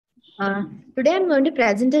Today I'm going to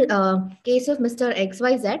present a case of Mr.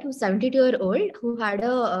 XYZ, who's 72-year-old, who had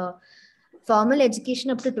a formal education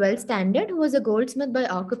up to 12th standard, who was a goldsmith by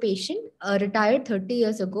occupation, retired 30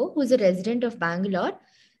 years ago, who's a resident of Bangalore,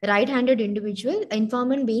 right-handed individual,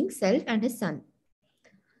 informant being self and his son.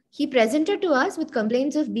 He presented to us with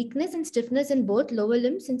complaints of weakness and stiffness in both lower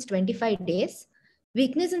limbs since 25 days,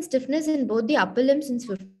 weakness and stiffness in both the upper limbs since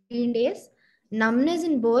 15 days, numbness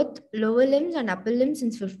in both lower limbs and upper limbs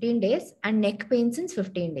since 15 days, and neck pain since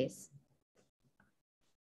 15 days.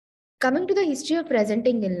 Coming to the history of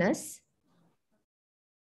presenting illness.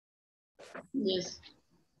 Yes.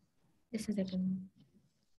 Just a second.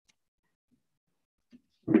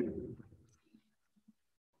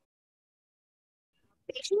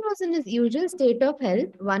 Patient was in his usual state of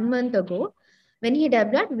health 1 month ago when he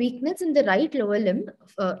developed weakness in the right lower limb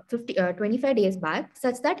 25 days back,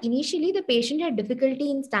 such that initially the patient had difficulty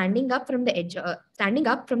in standing up from the edge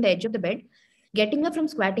of the bed, getting up from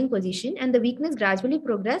squatting position, and the weakness gradually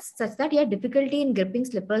progressed such that he had difficulty in gripping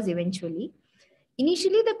slippers eventually.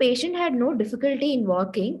 Initially, the patient had no difficulty in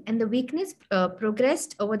walking, and the weakness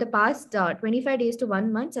progressed over the past 25 days to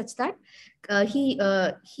 1 month, such that he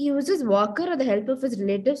uses walker or the help of his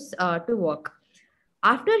relatives to walk.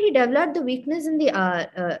 After he developed the weakness in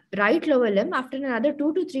the right lower limb, after another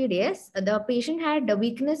 2 to 3 days, the patient had the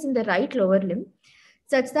weakness in the right lower limb,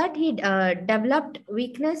 such that he developed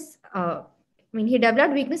weakness. He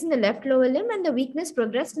developed weakness in the left lower limb, and the weakness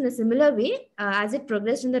progressed in a similar way as it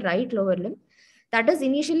progressed in the right lower limb. That is,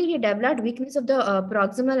 initially he developed weakness of the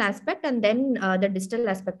proximal aspect and then the distal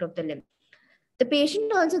aspect of the limb. The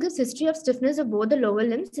patient also gives history of stiffness of both the lower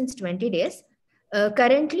limbs since 20 days.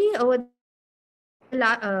 Currently,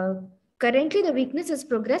 the weakness has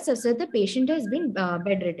progressed such that the patient has been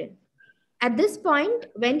bedridden. At this point,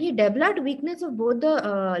 when he developed weakness of both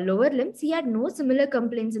the lower limbs, he had no similar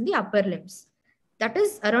complaints in the upper limbs. That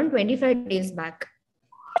is around 25 days back.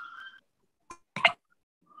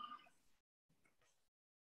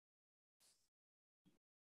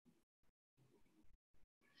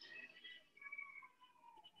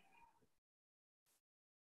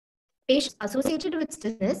 Patient associated with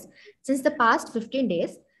stiffness since the past 15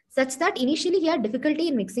 days, such that initially he had difficulty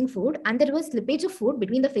in mixing food and there was slippage of food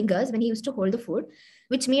between the fingers when he used to hold the food,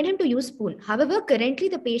 which made him to use spoon. However, currently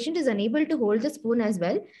the patient is unable to hold the spoon as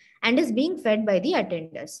well and is being fed by the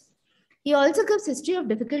attenders. He also gives history of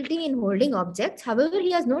difficulty in holding objects. However,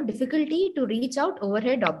 he has no difficulty to reach out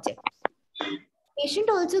overhead objects. Patient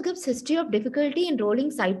also gives history of difficulty in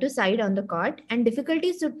rolling side to side on the cot and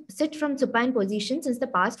difficulties to sit from supine position since the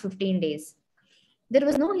past 15 days. There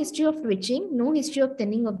was no history of twitching, no history of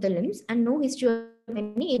thinning of the limbs, and no history of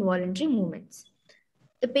any involuntary movements.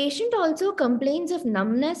 The patient also complains of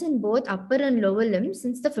numbness in both upper and lower limbs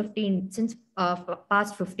since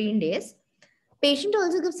past 15 days. Patient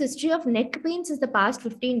also gives history of neck pain since the past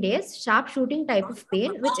 15 days, sharp shooting type of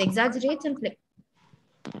pain, which exaggerates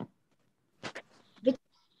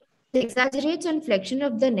on flexion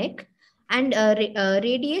of the neck and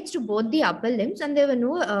radiates to both the upper limbs, and there were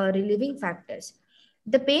no relieving factors.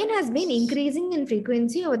 The pain has been increasing in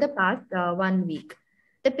frequency over the past 1 week.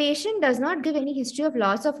 The patient does not give any history of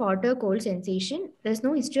loss of hot or cold sensation. There's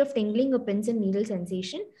no history of tingling or pins and needle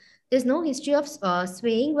sensation. There's no history of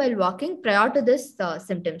swaying while walking prior to this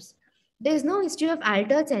symptoms. There is no history of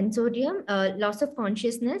altered sensorium, loss of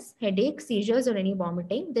consciousness, headache, seizures, or any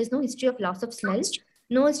vomiting. There's no history of loss of smell,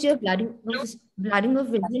 no history of blurring of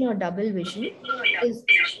vision or double vision.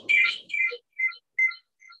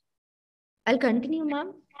 I'll continue,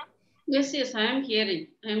 ma'am. Yes, I am hearing.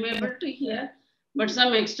 I am able to hear, but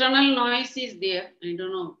some external noise is there. I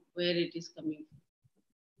don't know where it is coming from.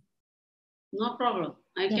 No problem.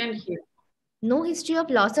 I can hear. No history of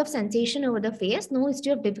loss of sensation over the face, no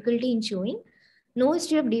history of difficulty in chewing, no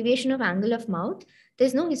history of deviation of angle of mouth.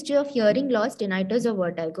 There's no history of hearing loss, tinnitus, or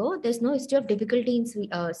vertigo. There's no history of difficulty in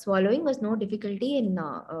swallowing, or no difficulty in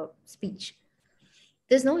speech.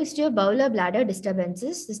 There's no history of bowel or bladder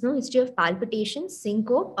disturbances. There's no history of palpitations,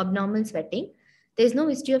 syncope, abnormal sweating. There's no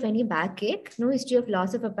history of any backache, no history of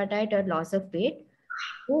loss of appetite or loss of weight,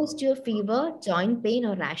 no history of fever, joint pain,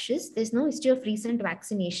 or rashes. There's no history of recent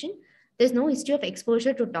vaccination. There's no history of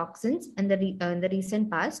exposure to toxins in the recent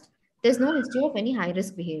past. There's no history of any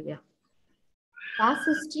high-risk behavior. Past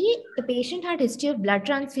history, the patient had history of blood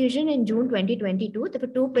transfusion in June 2022. There were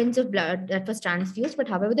 2 pins of blood that was transfused, but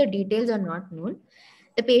however, the details are not known.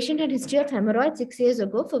 The patient had history of hemorrhoid 6 years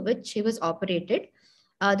ago, for which he was operated.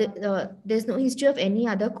 There's no history of any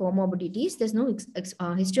other comorbidities. There's no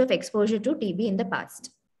history of exposure to TB in the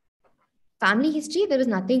past. Family history, there was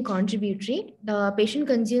nothing contributory. The patient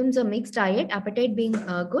consumes a mixed diet, appetite being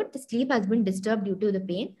good. The sleep has been disturbed due to the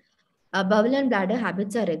pain. Bowel and bladder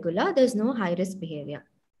habits are regular. There's no high risk behavior.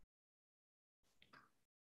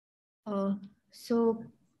 So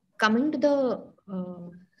coming to the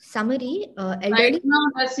summary, Right elderly. now,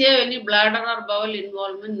 does he have any bladder or bowel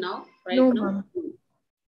involvement now? Right No, now? ma'am.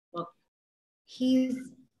 Okay. He's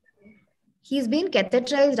been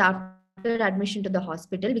catheterized after admission to the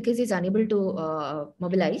hospital because he's unable to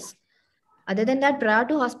mobilize. Other than that, prior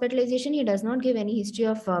to hospitalization, he does not give any history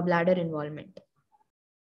of bladder involvement.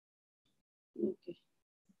 Okay.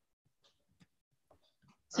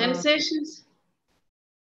 Sensations?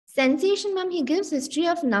 Sensation, ma'am, he gives history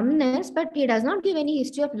of numbness, but he does not give any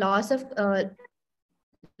history of loss of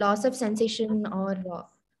sensation or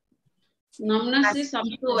Numbness is up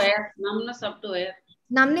to where? Numbness up to where?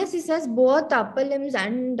 numbness. He says both upper limbs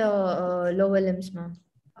and lower limbs, ma'am.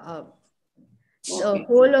 The Okay.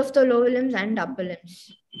 whole of the lower limbs and upper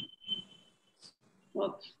limbs.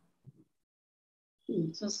 Okay.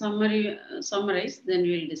 So summarize, then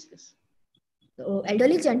we'll discuss. So,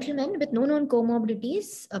 elderly gentleman with no known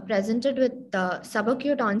comorbidities presented with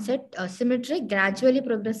subacute onset, symmetric, gradually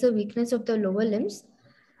progressive weakness of the lower limbs,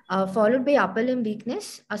 followed by upper limb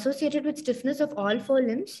weakness, associated with stiffness of all four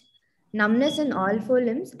limbs, numbness in all four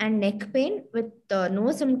limbs, and neck pain with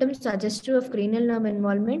no symptoms suggestive of cranial nerve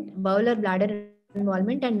involvement, bowel or bladder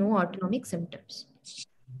involvement, and no autonomic symptoms.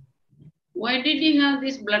 Why did he have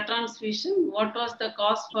this blood transfusion? What was the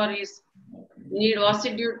cause for his need? Was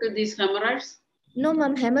it due to these hemorrhoids? No,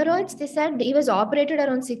 ma'am. Hemorrhoids, they said he was operated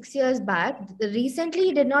around 6 years back. Recently,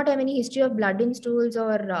 he did not have any history of blood in stools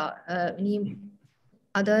or any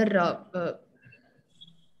other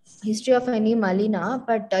history of any malina,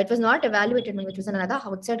 but it was not evaluated, which was another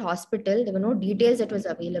outside hospital. There were no details that was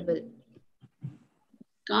available.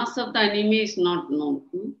 Cause of the anemia is not known.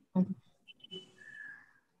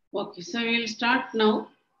 Okay, so we'll start now.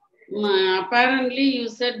 Apparently, you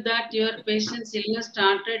said that your patient's illness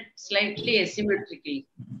started slightly asymmetrically.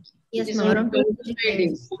 Yes, it is ma'am. only Around 25 days.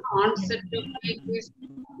 days. Onset to peak is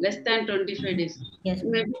less than 25 days. Yes,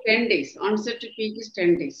 Maybe 10 days. Onset to peak is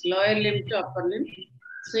 10 days. Lower limb to upper limb.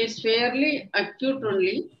 So it's fairly acute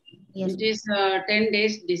only. yes. It is 10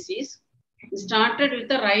 days disease. It started with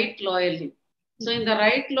the right lower limb. So in the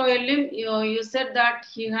right lower limb, you said that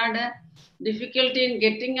he had a difficulty in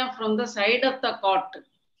getting up from the side of the cot.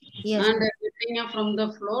 Yes. And getting up from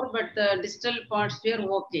the floor, but the distal parts were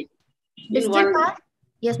okay. Distal part?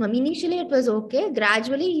 Yes, ma'am. Initially, it was okay.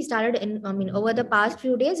 Gradually, he started over the past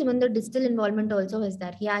few days, even the distal involvement also was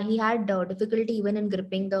there. He had difficulty even in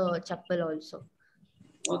gripping the chappal also.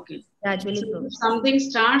 Okay. Gradually, So if something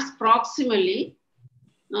starts proximally,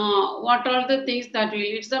 what are the things that will?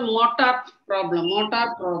 It's a motor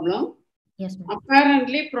problem. Yes, ma'am.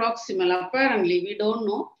 Apparently proximal. Apparently, we don't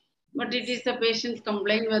know, but it is the patient's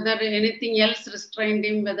complaint. Whether anything else restrained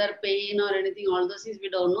him, whether pain or anything, all those things we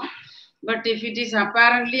don't know. But if it is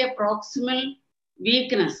apparently a proximal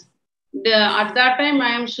weakness, at that time I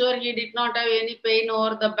am sure he did not have any pain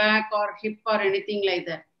over the back or hip or anything like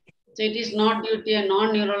that. So it is not due to a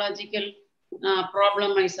non-neurological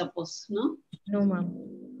problem, I suppose. No? No, ma'am.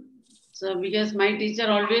 So because my teacher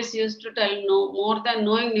always used to tell, no, more than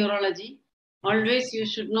knowing neurology, always you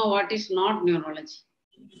should know what is not neurology.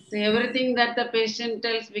 So everything that the patient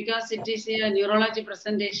tells, because it is a neurology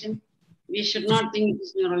presentation, we should not think it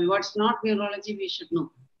is neurology. What's not neurology, we should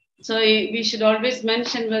know. So we should always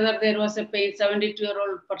mention whether there was a pain,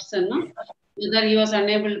 72-year-old person, no? Whether he was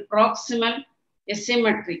unable, proximal,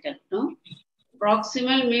 asymmetrical, no?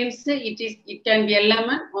 Proximal means it can be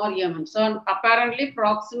LMN or EMN. So apparently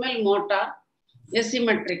proximal motor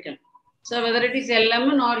asymmetrical. So whether it is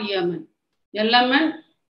LMN or EMN. LMN,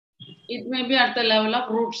 it may be at the level of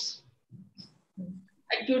roots.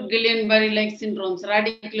 Acute Guillain-Barré-like syndromes,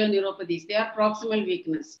 radiculoneuropathies, they are proximal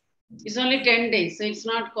weakness. It's only 10 days, so it's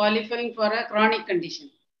not qualifying for a chronic condition.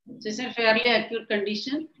 So it's a fairly acute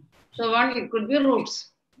condition. So one, it could be roots.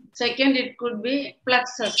 Second, it could be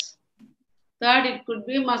plexus. Third, it could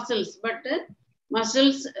be muscles, but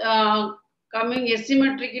muscles coming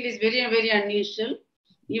asymmetrical is very, very unusual.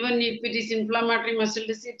 Even if it is inflammatory muscle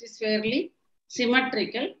disease, it is fairly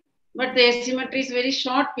symmetrical. But the asymmetry is very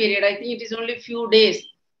short period. I think it is only few days.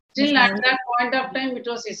 Still at that point of time, it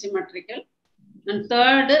was asymmetrical. And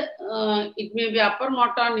third, it may be upper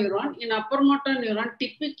motor neuron. In upper motor neuron,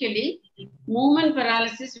 typically, movement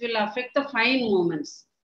paralysis will affect the fine movements.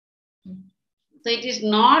 So it is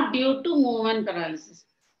not due to movement paralysis.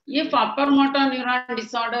 If upper motor neuron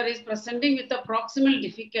disorder is presenting with a proximal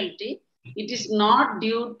difficulty, it is not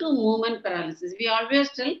due to movement paralysis. We always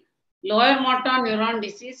tell Lower motor neuron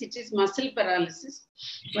disease, it is muscle paralysis,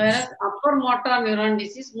 whereas upper motor neuron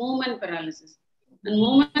disease, movement paralysis. And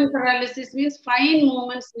movement paralysis means fine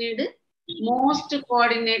movements need most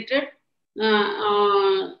coordinated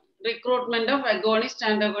recruitment of agonist,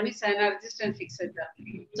 antagonist, synergist, and fixator.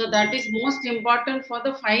 So that is most important for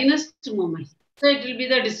the finest movement. So it will be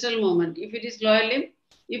the distal movement. If it is lower limb,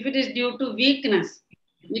 if it is due to weakness,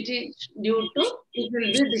 it will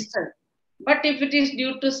be distal. But if it is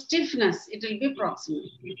due to stiffness, it will be proximal.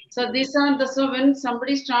 So these are so when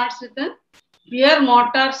somebody starts with a pure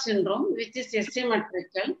motor syndrome, which is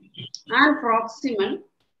asymmetrical and proximal,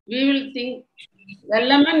 we will think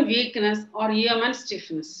LMN weakness or EMN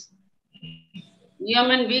stiffness.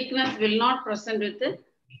 EMN weakness will not present with the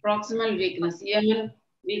proximal weakness. EMN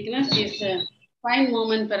weakness is a fine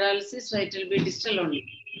movement paralysis, so it will be distal only.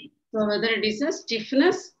 So whether it is a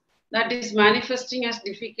stiffness that is manifesting as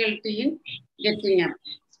difficulty in getting up.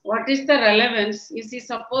 What is the relevance? You see,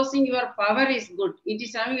 supposing your power is good, it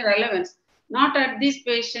is having relevance, not at this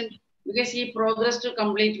patient because he progressed to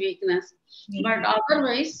complete weakness. But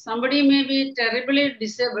otherwise, somebody may be terribly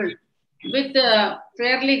disabled with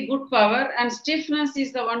fairly good power and stiffness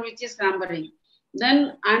is the one which is hampering.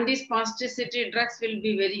 Then antispasticity drugs will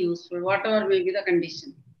be very useful, whatever may be the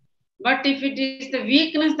condition. But if it is the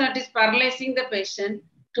weakness that is paralyzing the patient,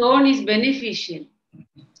 tone is beneficial.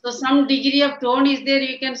 So some degree of tone is there,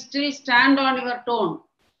 you can still stand on your tone.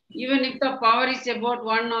 Even if the power is about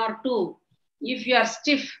 1 or 2, if you are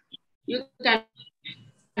stiff, you can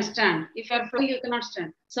stand. If you are flexible, you cannot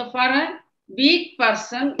stand. So for a weak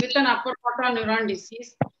person with an upper motor neuron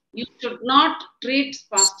disease, you should not treat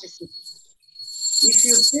spasticity. If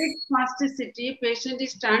you treat spasticity, patient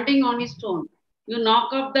is standing on his tone. You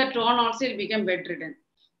knock off the tone, also he'll become bedridden.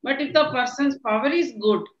 But if the person's power is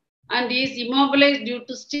good and he is immobilized due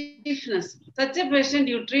to stiffness, such a patient,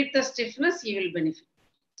 you treat the stiffness, he will benefit.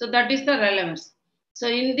 So that is the relevance. So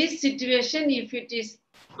in this situation, if it is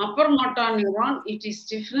upper motor neuron, it is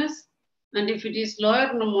stiffness. And if it is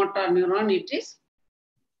lower motor neuron, it is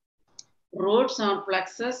roots or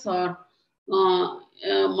plexus or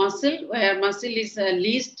muscle, where muscle is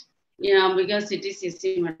least because it is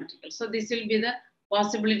asymmetrical. So this will be the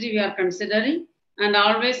possibility we are considering. And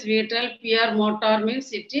always we tell pure motor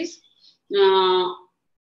means it is,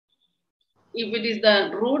 if it is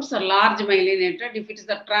the roots are large myelinated, if it is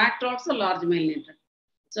the tract also large myelinated.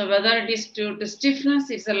 So whether it is due to stiffness,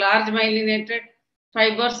 it's a large myelinated,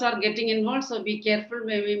 fibers are getting involved. So be careful,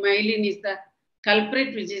 maybe myelin is the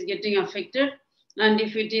culprit which is getting affected. And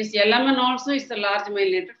if it is LMN also, it's a large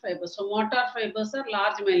myelinated fiber. So motor fibers are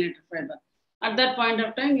large myelinated fiber. At that point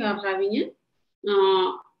of time, you are having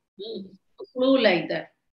a clue like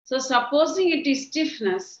that. So supposing it is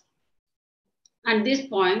stiffness at this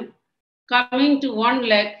point, coming to one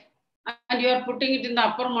leg, and you are putting it in the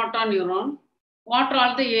upper motor neuron, what are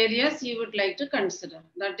all the areas you would like to consider?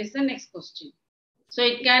 That is the next question. So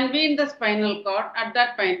it can be in the spinal cord at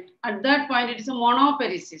that point. At that point, it is a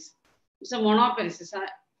monoparesis. It's a monoparesis.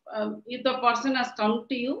 If the person has come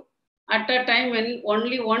to you at a time when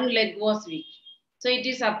only one leg was weak, so it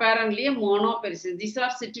is apparently a monoparesis. These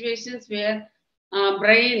are situations where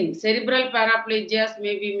brain, cerebral paraplegias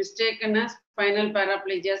may be mistaken as spinal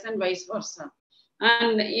paraplegias and vice versa.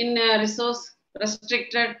 And in a resource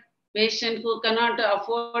restricted patient who cannot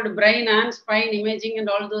afford brain and spine imaging and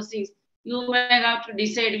all those things, you may have to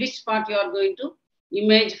decide which part you are going to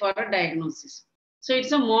image for a diagnosis. So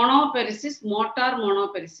it's a monoparesis, motor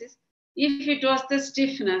monoparesis. If it was the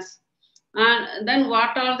stiffness, and then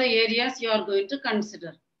what are the areas you are going to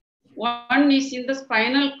consider? One is in the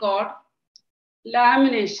spinal cord,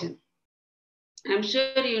 lamination. I'm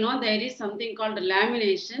sure you know there is something called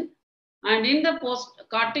lamination. And in the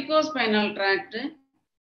post-corticospinal tract,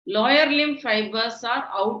 lower limb fibers are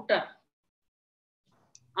outer.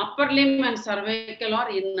 Upper limb and cervical are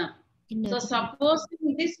inner. So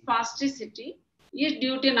supposing this spasticity is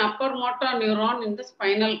due to an upper motor neuron in the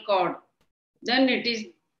spinal cord, then it is,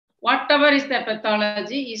 whatever is the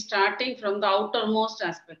pathology is starting from the outermost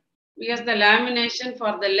aspect, because the lamination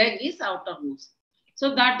for the leg is outermost.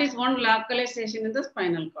 So that is one localization in the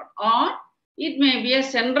spinal cord. Or it may be a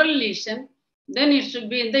central lesion, then it should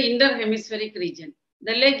be in the interhemispheric region.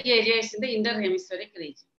 The leg area is in the interhemispheric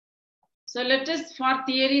region. So let us, for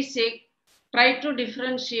theory's sake, try to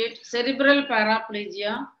differentiate cerebral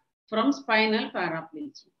paraplegia from spinal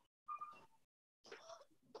paraplegia.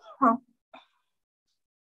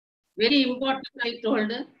 Very important, I told,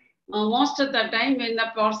 most of the time when the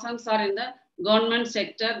persons are in the government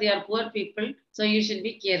sector, they are poor people, so you should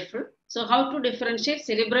be careful. So how to differentiate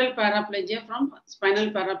cerebral paraplegia from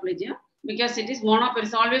spinal paraplegia? because it is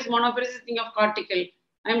monoparesis. Always monoparesis, think of cortical.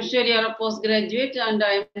 I'm sure you are a postgraduate, and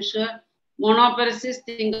I'm sure monoparesis,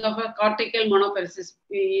 think of a cortical monoparesis.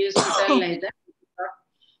 We used to tell like that.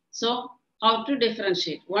 So, how to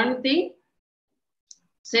differentiate? One thing,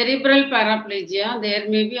 cerebral paraplegia, there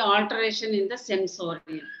may be alteration in the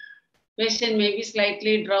sensorial. Patient may be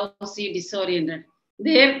slightly drowsy, disoriented.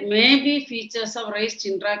 There may be features of raised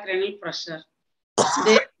intracranial pressure.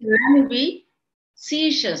 There can be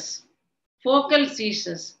seizures, focal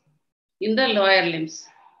seizures in the lower limbs.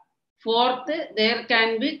 Fourth, there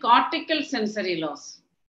can be cortical sensory loss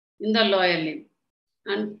in the lower limb.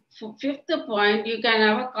 And fifth point, you can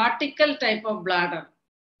have a cortical type of bladder.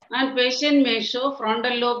 And patient may show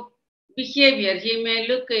frontal lobe behavior. He may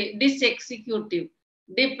look disexecutive,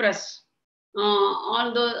 depressed.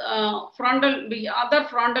 All the other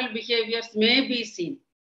frontal behaviors may be seen.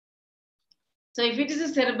 So if it is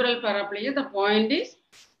a cerebral paraplegia, the point is,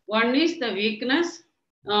 one is the weakness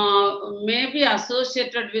may be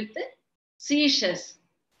associated with seizures.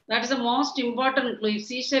 That is the most important clue. If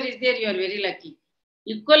seizure is there, you are very lucky.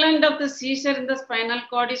 Equivalent of the seizure in the spinal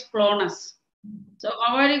cord is clonus. So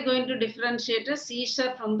how are you going to differentiate a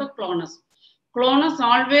seizure from the clonus? Clonus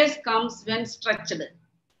always comes when stretched.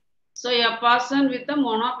 So a person with a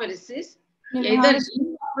monoparesis, either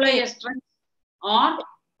you apply a stretch or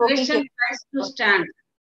patient tries to stand.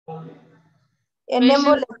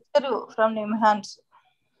 NMO lecture from NIMHANS.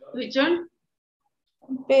 Which one?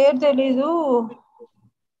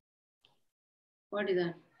 What is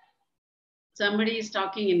that? Somebody is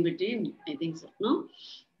talking in between. I think so. No?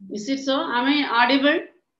 Is it so? Am I audible?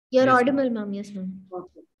 You're audible, ma'am. Yes, ma'am.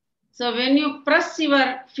 Okay. So when you press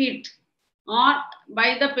your feet, or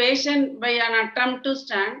by the patient by an attempt to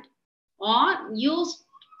stand, or you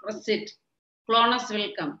press it, clonus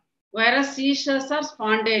will come. Whereas seizures are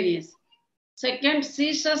spontaneous. Second,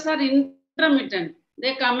 seizures are intermittent.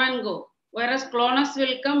 They come and go. Whereas clonus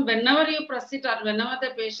will come whenever you press it or whenever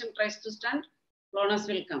the patient tries to stand, clonus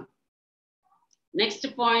will come. Next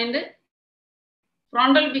point,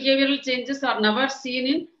 frontal behavioral changes are never seen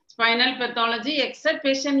in spinal pathology except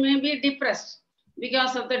patient may be depressed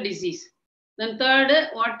because of the disease. Then third,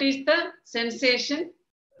 what is the sensation?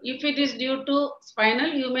 If it is due to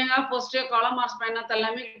spinal, you may have posterior column or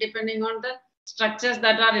spinothalamic depending on the structures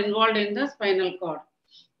that are involved in the spinal cord.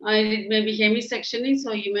 It may be hemisectioning,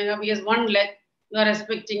 so you may have, because one leg, you are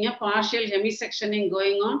expecting a partial hemisectioning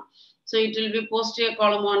going on. So it will be posterior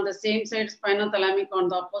column on the same side, spinothalamic on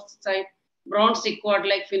the opposite side, Brown-Séquard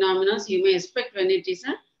cord-like phenomena. So you may expect when it is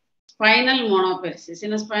a spinal monoparesis.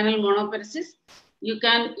 In a spinal monoparesis,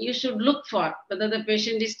 you should look for whether the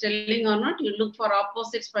patient is telling or not. You look for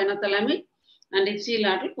opposite spinothalamic and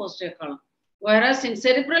ipsilateral posterior column. Whereas in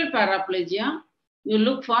cerebral paraplegia, you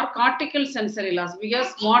look for cortical sensory loss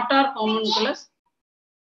because motor homunculus.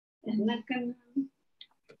 So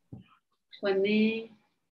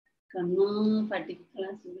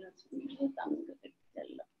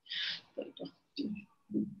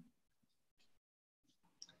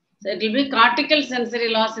it will be cortical sensory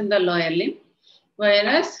loss in the lower limb,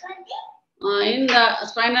 whereas in the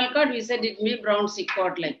spinal cord, we said it may be Brown-Séquard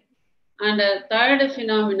cord-like. And third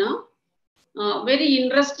phenomena, very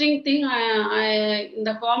interesting thing in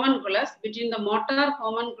the homunculus, between the motor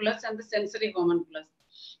homunculus and the sensory homunculus.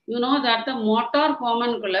 You know that the motor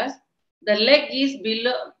homunculus, the leg is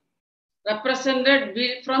below, represented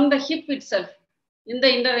from the hip itself in the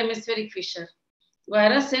interhemispheric fissure,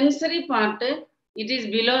 whereas sensory part, it is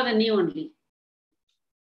below the knee only.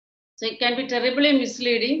 So it can be terribly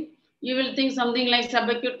misleading. You will think something like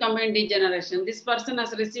subacute combined degeneration. This person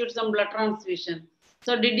has received some blood transfusion.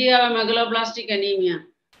 So did he have a megaloblastic anemia?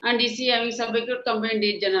 And is he having subacute combined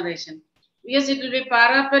degeneration? Because it will be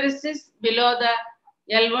paraparesis below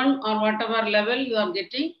the L1 or whatever level you are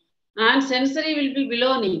getting. And sensory will be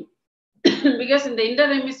below knee. Because in the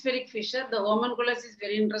interhemispheric fissure, the homunculus is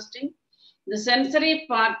very interesting. The sensory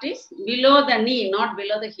part is below the knee, not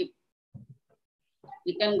below the hip.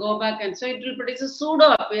 You can go back and so it will produce a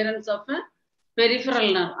pseudo appearance of a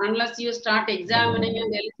peripheral nerve. Unless you start examining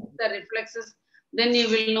and elicit the reflexes, then you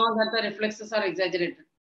will know that the reflexes are exaggerated.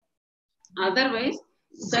 Otherwise,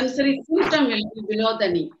 sensory symptom will be below the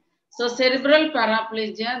knee. So cerebral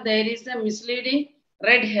paraplegia, there is a misleading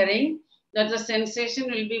red herring that the sensation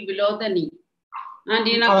will be below the knee. And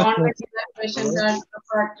in a context that patient has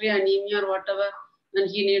refractory anemia or whatever, and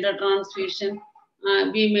he need a transfusion,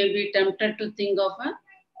 we may be tempted to think of a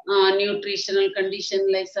nutritional condition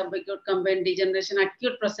like subacute combined degeneration.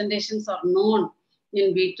 Acute presentations are known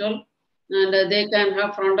in B12, and they can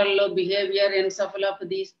have frontal lobe behavior,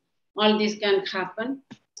 encephalopathies. All these can happen.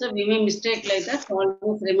 So we may mistake like that.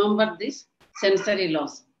 Always remember this sensory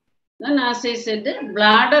loss. Then as I said,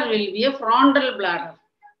 bladder will be a frontal bladder.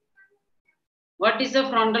 What is a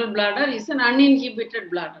frontal bladder? It's an uninhibited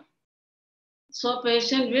bladder. So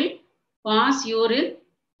patient will pass urine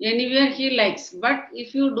anywhere he likes. But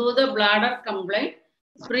if you do the bladder complaint,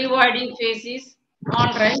 pre-voiding phase is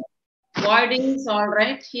all right. Voiding is all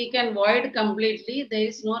right. He can void completely. There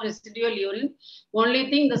is no residual urine. Only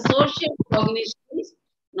thing, the social cognition is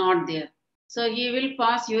not there. So he will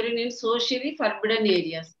pass urine in socially forbidden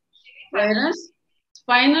areas. Whereas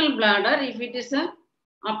spinal bladder, if it is a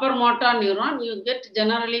upper motor neuron, you get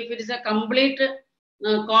generally, if it is a complete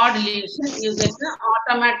cord lesion, you get the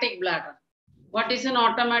automatic bladder. What is an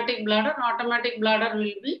automatic bladder? Automatic bladder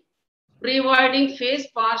will be pre-voiding phase,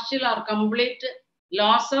 partial or complete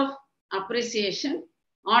loss of appreciation.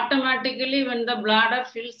 Automatically, when the bladder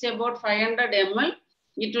fills about 500 ml,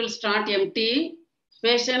 it will start emptying.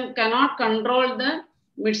 Patient cannot control the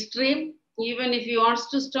midstream. Even if he wants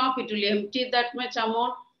to stop, it will empty that much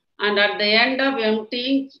amount. And at the end of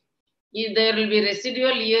emptying, there will be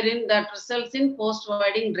residual urine that results in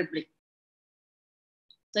post-voiding dribbling.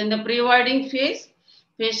 So in the pre-voiding phase,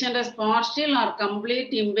 patient has partial or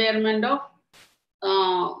complete impairment of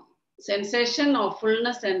sensation of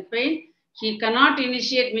fullness and pain. He cannot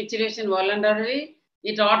initiate micturition voluntarily.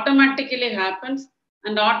 It automatically happens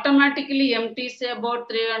and automatically empties about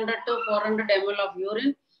 300 to 400 ml of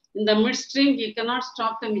urine. In the midstream, he cannot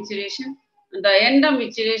stop the micturition. At the end of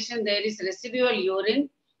micturition, there is residual urine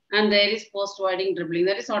and there is post-voiding dribbling.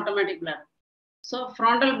 That is automatic bladder. So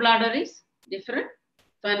frontal bladder is different.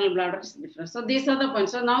 Spinal bladder is different. So these are the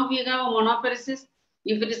points. So now we have a monoparesis.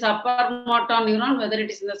 If it is upper motor neuron, whether it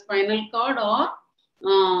is in the spinal cord or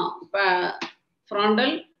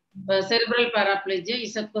frontal cerebral paraplegia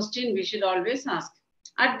is a question we should always ask.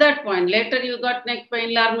 At that point, later you got neck pain,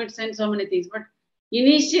 Larmit sign, so many things. But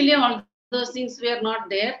initially all those things were not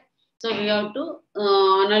there. So we have to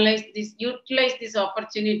analyze this, utilize this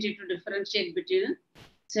opportunity to differentiate between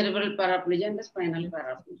cerebral paraplegia and the spinal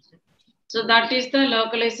paraplegia. So that is the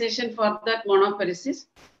localization for that monoparesis.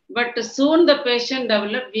 But soon the patient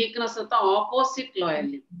developed weakness of the opposite lower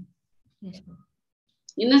limb. Yes.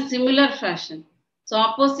 In a similar fashion. So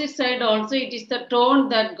opposite side also, it is the tone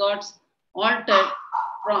that got altered.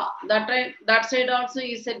 That side also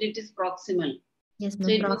you said it is proximal. Yes, so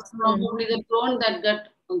it is probably the tone that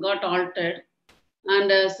got altered.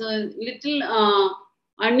 And so little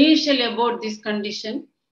unusual about this condition.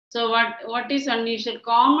 So what is unusual?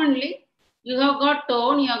 Commonly, you have got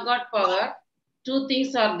tone, you have got power. Two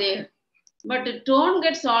things are there. But the tone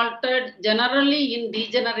gets altered generally in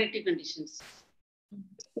degenerative conditions,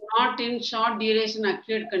 not in short duration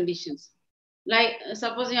acute conditions. Like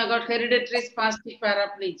suppose you have got hereditary spastic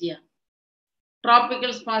paraplegia, tropical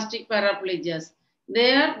spastic paraplegias.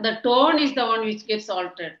 There, the tone is the one which gets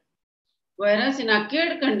altered. Whereas in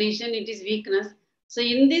acute condition, it is weakness. So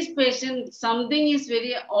in this patient, something is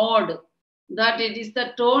very odd, that it is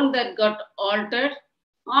the tone that got altered,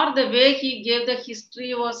 or the way he gave the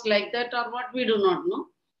history was like that, or what, we do not know.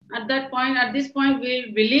 At this point, we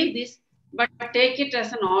will believe this, but take it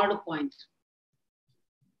as an odd point.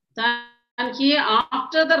 And here,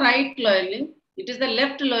 after the right lower limb, it is the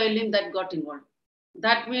left lower limb that got involved.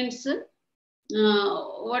 That means,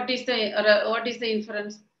 what is the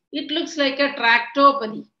inference? It looks like a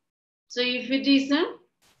tractopathy. So if it is a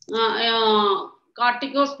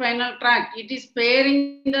corticospinal tract, it is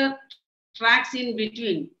pairing the tracts in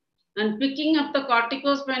between and picking up the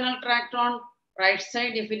corticospinal tract on right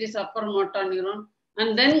side if it is upper motor neuron,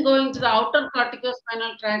 and then going to the outer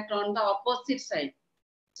corticospinal tract on the opposite side.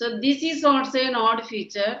 So this is also an odd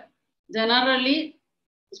feature, generally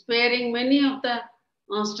sparing many of the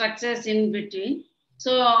structures in between.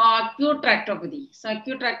 So acute tractopathy. So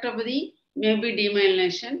acute tractopathy may be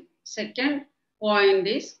demyelination. Second point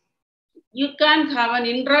is, you can have an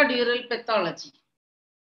intradural pathology,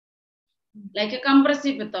 like a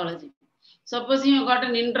compressive pathology. Suppose you got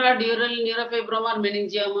an intradural neurofibroma or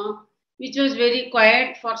meningioma, which was very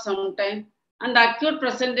quiet for some time, and the acute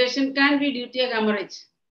presentation can be due to a hemorrhage.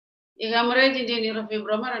 A hemorrhage into a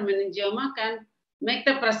neurofibroma or meningioma can make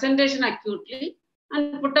the presentation acutely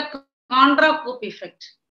and put a chondra-coup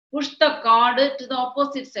effect, push the cord to the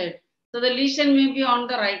opposite side. So the lesion may be on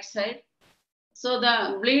the right side. So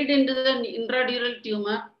the bleed into the intradural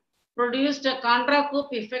tumor produced a chondra-coup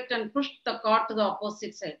effect and pushed the cord to the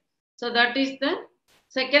opposite side. So that is the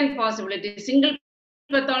second possibility. Single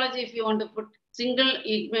pathology, if you want to put single,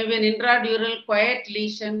 it may be an intradural quiet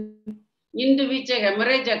lesion into which a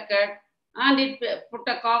hemorrhage occurred and it put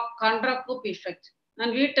a chondra-coup effect.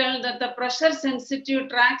 and we tell that the pressure sensitive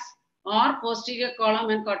tracts are posterior column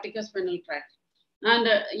and corticospinal tract. And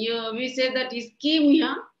we say that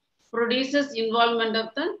ischemia produces involvement of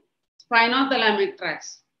the spinothalamic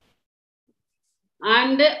tracts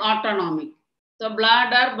and autonomic. So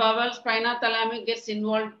bladder, bowel, spinothalamic gets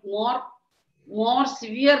involved more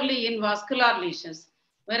severely in vascular lesions,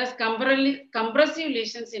 whereas compressive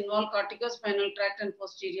lesions involve corticospinal tract and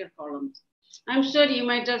posterior columns. I'm sure you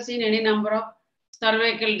might have seen any number of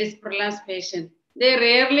cervical disc prolapse patients. They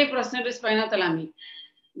rarely present with spinothalamic.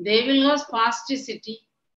 They will have spasticity,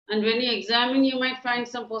 and when you examine, you might find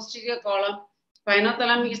some posterior column.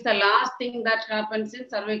 Spinothalamic is the last thing that happens in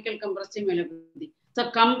cervical compressive myelopathy.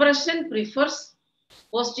 So compression prefers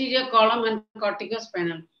posterior column and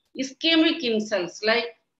corticospinal. Ischemic insults like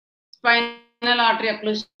spinal artery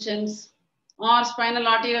occlusions or spinal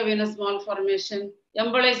arteriovenous malformation,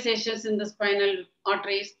 embolizations in the spinal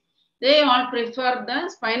arteries, they all prefer the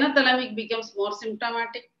spinothalamic becomes more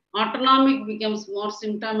symptomatic, autonomic becomes more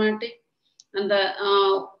symptomatic, and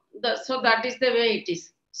so that is the way it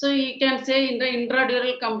is. So you can say in the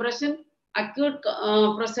intradural compression, acute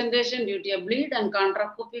presentation due to a bleed and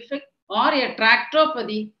contractile effect, or a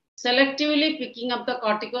tractopathy selectively picking up the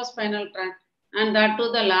corticospinal tract, and that to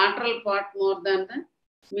the lateral part more than the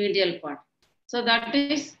medial part. So that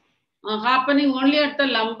is happening only at the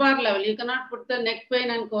lumbar level. You cannot put the neck pain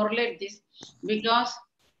and correlate this, because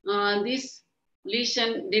this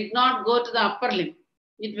lesion did not go to the upper limb.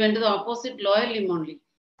 It went to the opposite lower limb only.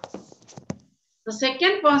 The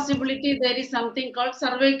second possibility, there is something called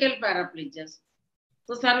cervical paraplegias.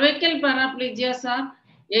 So cervical paraplegias are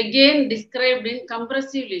again described in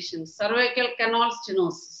compressive lesions, cervical canal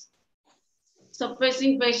stenosis.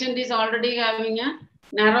 Supposing patient is already having a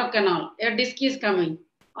narrow canal, a disc is coming,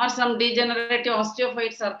 or some degenerative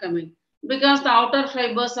osteophytes are coming, because the outer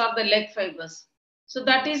fibers are the leg fibers. So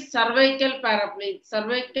that is cervical paraplegia.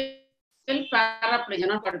 Cervical paraplegia,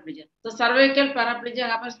 not paraplegia. So cervical paraplegia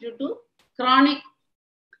happens due to chronic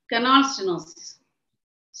canal stenosis.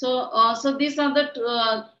 So these are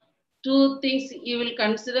the two things you will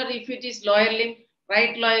consider if it is lower limb,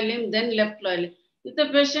 right lower limb, then left lower limb. If the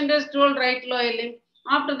patient has told right lower limb,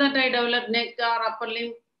 after that I develop neck or upper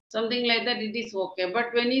limb, something like that, it is okay.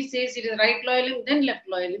 But when he says it is right lower limb, then left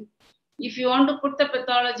lower limb, if you want to put the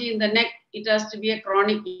pathology in the neck, it has to be a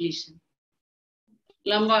chronic lesion.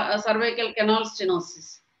 Lumbar, cervical canal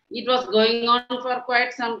stenosis. It was going on for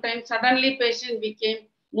quite some time. Suddenly patient became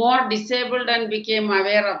more disabled and became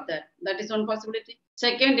aware of that. That is one possibility.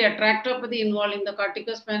 Second, a tractopathy involved in the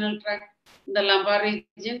corticospinal tract in the lumbar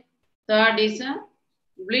region. Third is a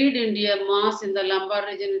bleed into a mass in the lumbar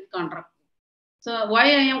region with contracture. So why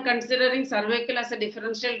I am considering cervical as a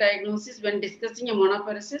differential diagnosis when discussing a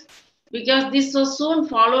monoparesis? Because this was soon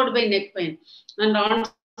followed by neck pain, and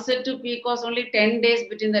onset to peak was only 10 days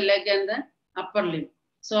between the leg and the upper limb.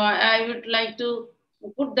 So I would like to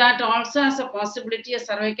put that also as a possibility, a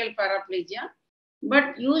cervical paraplegia.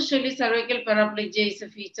 But usually cervical paraplegia is a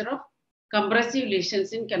feature of compressive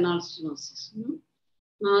lesions in canal stenosis.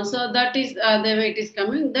 So that is the way it is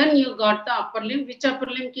coming. Then you got the upper limb. Which upper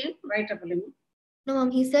limb came? Right upper limb. No,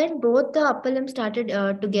 ma'am, he said both the upper limbs started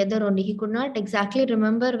together only. He could not exactly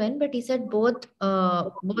remember when, but he said both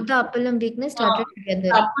the upper limb weakness started together.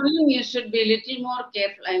 Upper limb, you should be a little more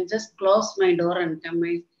careful. I just closed my door and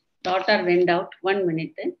my daughter went out. 1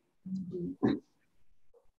 minute.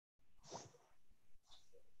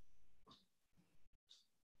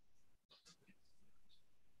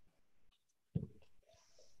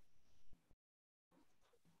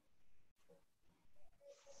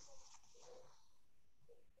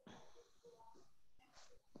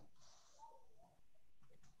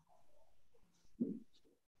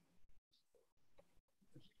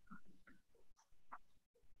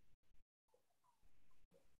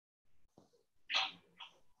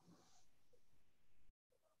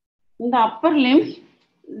 In the upper limb,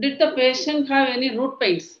 did the patient have any root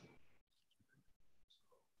pains?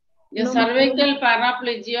 The cervical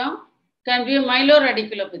paraplegia can be a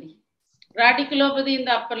myeloradiculopathy. Radiculopathy in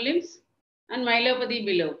the upper limbs and myelopathy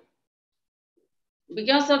below.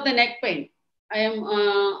 Because of the neck pain, I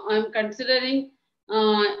am considering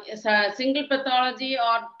a single pathology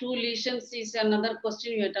or two lesions is another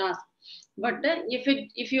question you have to ask. But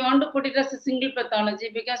if you want to put it as a single pathology,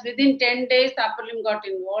 because within 10 days the upper limb got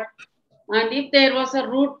involved, and if there was a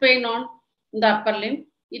root pain on the upper limb,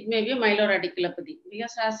 it may be myeloradiculopathy.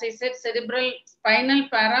 Because as I said, cerebral spinal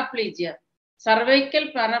paraplegia, cervical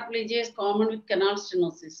paraplegia is common with canal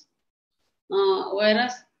stenosis.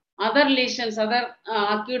 Whereas other lesions, other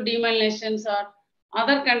acute demyelinations or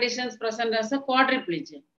other conditions present as a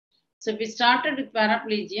quadriplegia. So we started with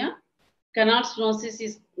paraplegia. Canal stenosis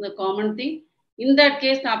is the common thing. In that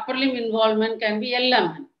case, the upper limb involvement can be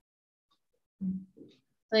LMN.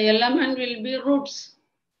 So LMN will be roots.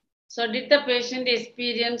 So did the patient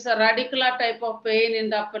experience a radicular type of pain in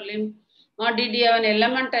the upper limb, or did he have an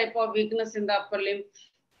element type of weakness in the upper limb?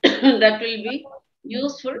 That will be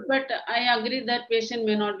useful, but I agree that patient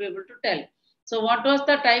may not be able to tell. So what was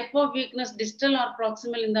the type of weakness, distal or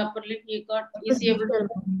proximal in the upper limb he got? Is he able to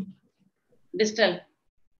tell? Distal.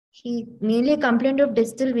 He mainly complained of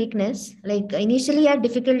distal weakness. Like initially he had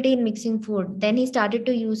difficulty in mixing food. Then he started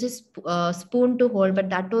to use his spoon to hold, but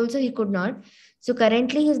that also he could not. So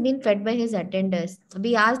currently he's been fed by his attenders.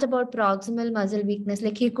 We asked about proximal muscle weakness.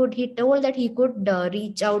 Like he told that he could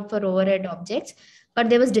reach out for overhead objects, but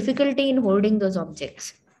there was difficulty in holding those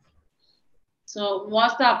objects. So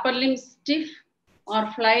was the upper limb stiff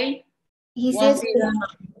or flail? He Was says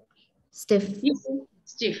he stiff.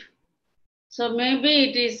 stiff. So maybe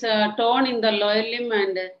it is tone in the lower limb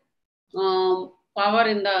and power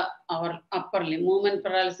in the our upper limb, movement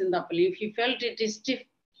paralysis in the upper limb. If you felt it is stiff,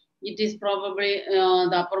 it is probably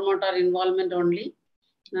the upper motor involvement only.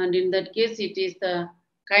 And in that case, it is the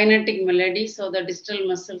kinetic melody. So the distal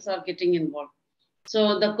muscles are getting involved.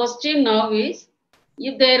 So the question now is,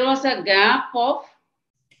 if there was a gap of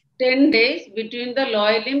 10 days between the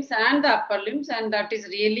lower limbs and the upper limbs, and that is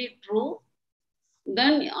really true,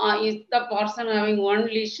 then is the person having one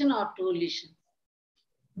lesion or two lesions?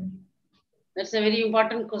 That's a very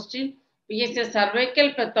important question. Because a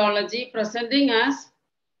cervical pathology presenting as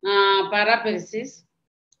paraparesis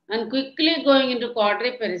and quickly going into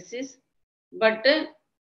quadriparesis, but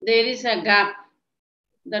there is a gap.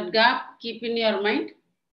 That gap, keep in your mind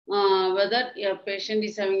whether your patient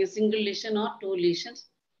is having a single lesion or two lesions.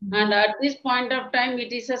 And at this point of time,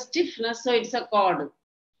 it is a stiffness, so it's a cord.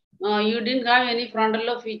 You didn't have any frontal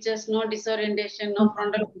lobe features, no disorientation, no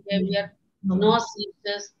frontal behavior, no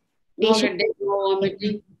seizures, no headache, no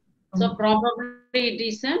vomiting. So probably it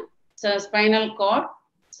is a spinal cord.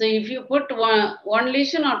 So if you put one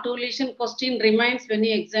lesion or two lesion, question remains when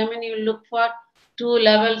you examine, you look for two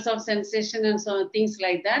levels of sensation and so things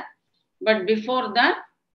like that. But before that,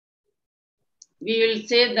 we will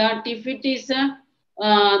say that if it is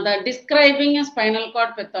the describing a spinal cord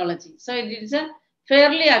pathology, so it is a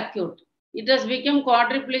fairly acute. It has become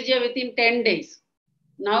quadriplegia within 10 days.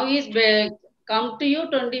 Now he's come to you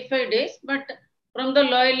 25 days, but from the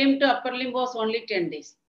lower limb to upper limb was only 10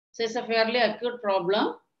 days. So it's a fairly acute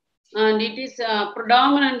problem, and it is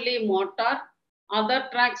predominantly motor. Other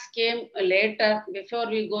tracks came later before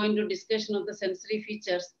we go into discussion of the sensory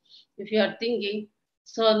features, if you are thinking.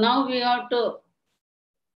 So now we have to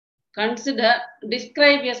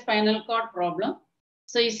describe a spinal cord problem.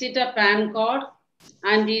 So is it a pan cord,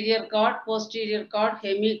 anterior cord, posterior cord,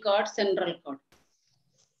 hemicord, central cord?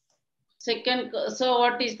 Second, so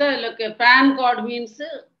what is the pan cord means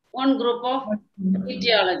one group of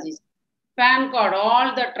etiologies. Pan cord,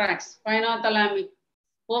 all the tracts, spinothalamic,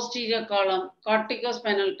 posterior column,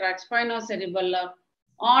 corticospinal tract, spinocerebellar,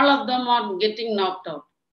 all of them are getting knocked out.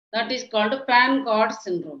 That is called pan cord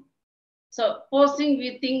syndrome. So supposing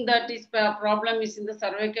we think that this problem is in the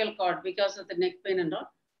cervical cord because of the neck pain and all.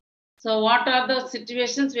 So what are the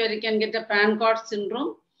situations where you can get a pan cord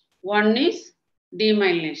syndrome? One is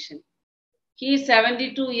demyelination. He is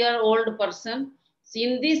 72-year-old person. So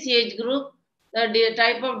in this age group, the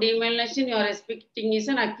type of demyelination you are expecting is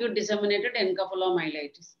an acute disseminated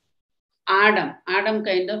encephalomyelitis. Adam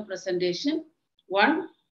kind of presentation. One,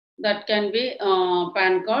 that can be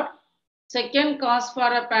pan cord. Second cause for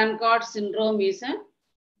a pan cord syndrome is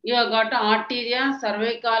you have got arteria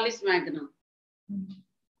cervicalis magna.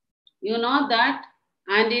 You know that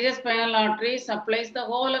anterior spinal artery supplies the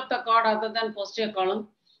whole of the cord other than posterior column.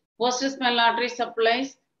 Posterior spinal artery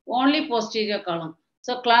supplies only posterior column.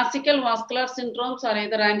 So classical vascular syndromes are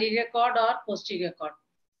either anterior cord or posterior cord.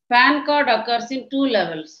 Pan cord occurs in two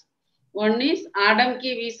levels. One is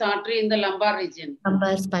Adam-Key-Weiss artery in the lumbar region.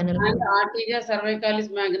 Lumbar spinal cord. And arteria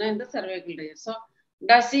cervicalis magna in the cervical region. So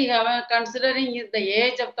does he have considering the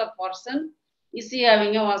age of the person, is he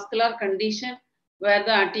having a vascular condition where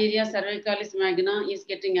the arteria cervicalis magna is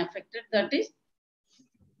getting affected? That is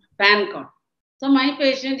pan cord. So my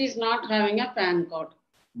patient is not having a pan cord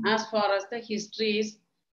as far as the history is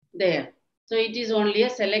there. So it is only a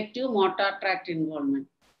selective motor tract involvement.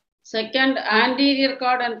 Second, anterior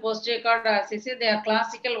cord and posterior cord, as I said, they are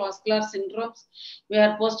classical vascular syndromes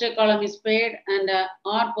where posterior column is paired and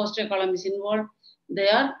or posterior column is involved. They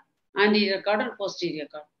are anterior cord and posterior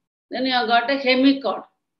cord. Then you have got a hemicord.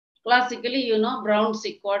 Classically, you know,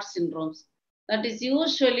 Brown-Séquard syndromes. That is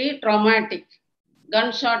usually traumatic.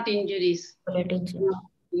 gunshot injuries. Bullet injury.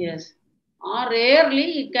 Yes. Or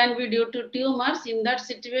rarely it can be due to tumors. In that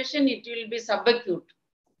situation, it will be subacute.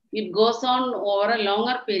 It goes on over a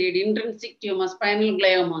longer period. Intrinsic tumors, spinal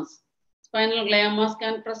gliomas. Spinal gliomas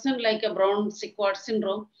can present like a brown sequard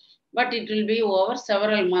syndrome, but it will be over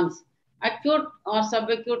several months. Acute or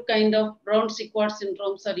subacute kind of brown sequard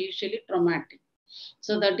syndromes are usually traumatic.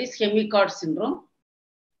 So that is hemicord syndrome.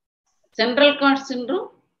 Central cord syndrome,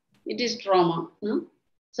 it is trauma. No?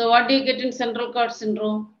 So what do you get in central cord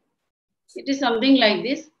syndrome? It is something like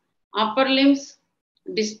this. Upper limbs,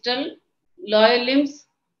 distal, lower limbs,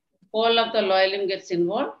 whole of the lower limb gets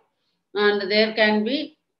involved. And there can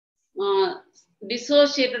be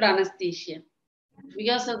dissociated anesthesia.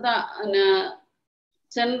 Because of the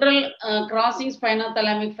central crossing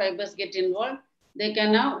spinothalamic fibers get involved, they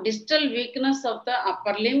can have distal weakness of the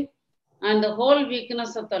upper limb and the whole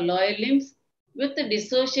weakness of the lower limbs with the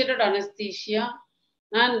dissociated anesthesia,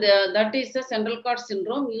 and that is the central cord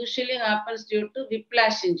syndrome. Usually happens due to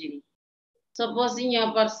whiplash injury. Supposing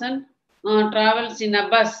a person travels in a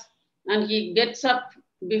bus and he gets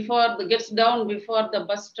down before the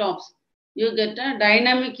bus stops, you get a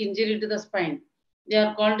dynamic injury to the spine. They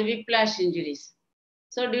are called whiplash injuries.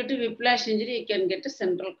 So due to whiplash injury, you can get a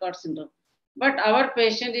central cord syndrome. But our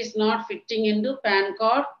patient is not fitting into pan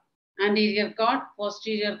cord, anterior cord,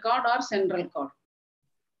 posterior cord, or central cord.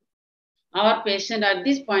 Our patient at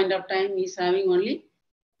this point of time is having only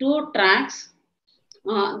 2 tracts,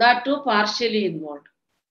 that too partially involved.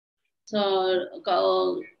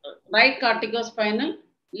 So right corticospinal,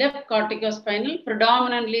 left corticospinal,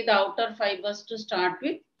 predominantly the outer fibers to start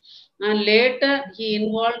with, and later he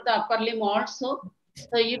involved the upper limb also. So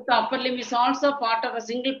if the upper limb is also part of a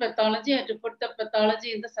single pathology, I have to put the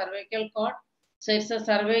pathology in the cervical cord. So it's a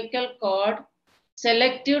cervical cord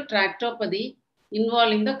selective tractopathy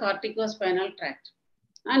involving the corticospinal tract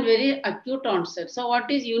and very acute onset. So what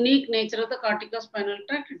is unique nature of the corticospinal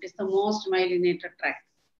tract? It is the most myelinated tract.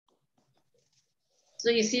 So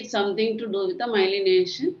is it something to do with the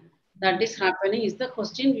myelination that is happening is the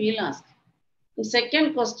question we will ask. The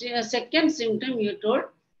second question, second symptom you told,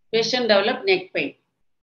 patient developed neck pain.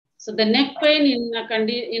 So the neck pain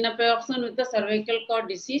in a person with the cervical cord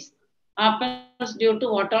disease happens due to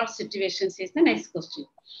what all situations is the next question.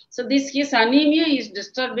 So his anemia is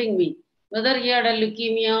disturbing me. Whether he had a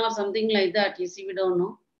leukemia or something like that, you see, we don't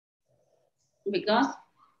know. Because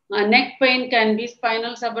neck pain can be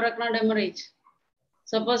spinal subarachnoid hemorrhage.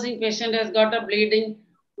 Supposing patient has got a bleeding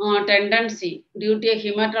tendency due to a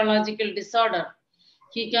hematological disorder,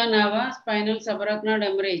 he can have a spinal subarachnoid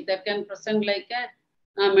hemorrhage that can present like a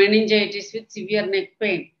meningitis with severe neck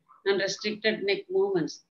pain and restricted neck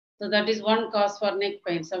movements. So that is one cause for neck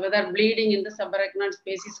pain. So whether bleeding in the subarachnoid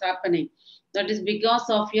space is happening, that is because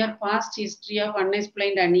of your past history of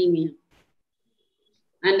unexplained anemia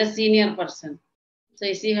and a senior person. So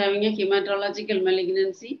is he having a hematological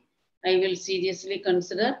malignancy? I will seriously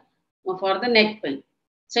consider for the neck pain.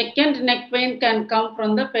 Second, neck pain can come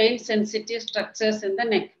from the pain sensitive structures in the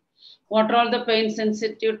neck. What are all the pain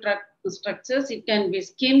sensitive structures? It can be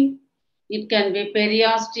skin, it can be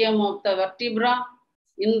periosteum of the vertebra,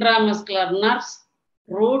 intramuscular nerves,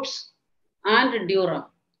 roots, and dura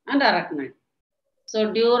and arachnoid.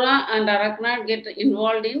 So dura and arachnoid get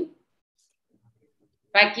involved in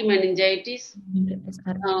pachymeningitis.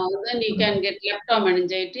 Then you can get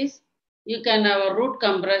leptomeningitis. You can have a root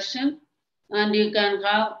compression, and you can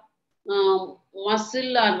have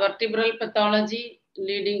muscle or vertebral pathology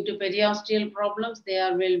leading to periosteal problems.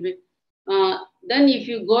 There will be. Then if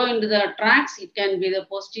you go into the tracts, it can be the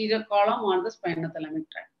posterior column or the spinothalamic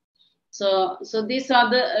tract. So these are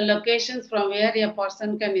the locations from where a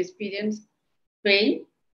person can experience pain.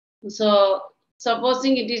 So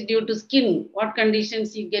supposing it is due to skin, what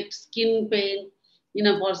conditions you get skin pain in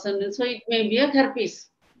a person? So it may be a herpes.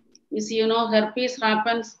 You see, herpes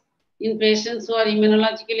happens in patients who are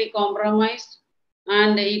immunologically compromised,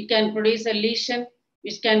 and it can produce a lesion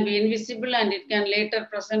which can be invisible, and it can later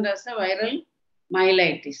present as a viral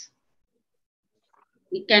myelitis.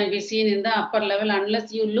 It can be seen in the upper level.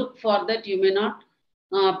 Unless you look for that, you may not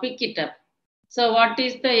pick it up. So what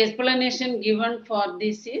is the explanation given for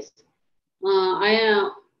this is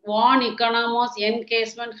von Economos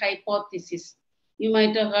encasement hypothesis. You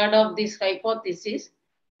might have heard of this hypothesis.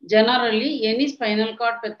 Generally, any spinal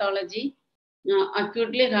cord pathology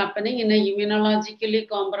acutely happening in a immunologically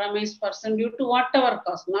compromised person due to whatever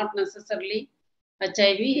cause, not necessarily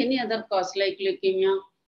HIV, any other cause like leukemia,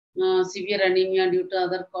 severe anemia due to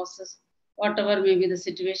other causes, whatever may be the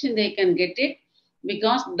situation, they can get it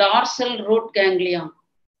because dorsal root ganglia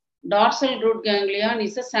dorsal root ganglion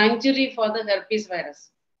is a sanctuary for the herpes virus.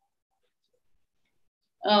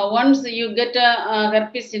 Once you get a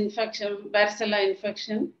herpes infection, varicella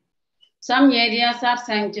infection, some areas are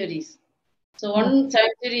sanctuaries. So one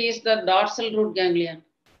sanctuary is the dorsal root ganglion.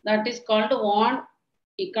 That is called von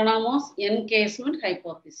Economos encasement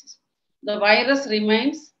hypothesis. The virus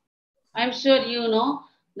remains, I'm sure you know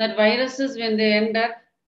that viruses, when they enter,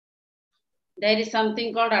 there is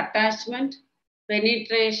something called attachment,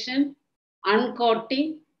 penetration,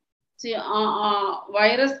 uncoating. See,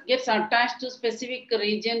 virus gets attached to specific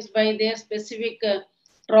regions by their specific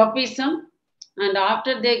tropism, and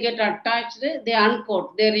after they get attached, they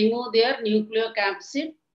uncoat, they remove their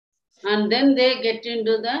nucleocapsid, and then they get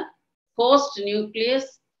into the host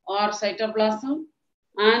nucleus or cytoplasm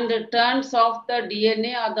and turns off the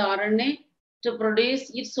DNA or the RNA to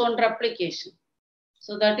produce its own replication.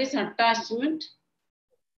 So that is attachment,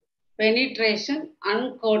 penetration,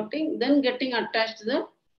 uncoating, then getting attached to the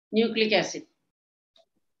nucleic acid.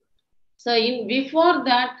 So before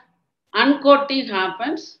that uncoating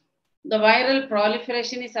happens, the viral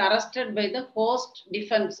proliferation is arrested by the host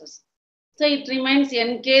defenses. So it remains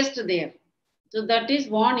encased there. So that is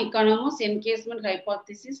von Economos encasement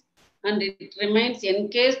hypothesis, and it remains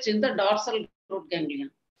encased in the dorsal root ganglion.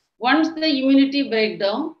 Once the immunity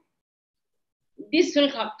breakdown, this will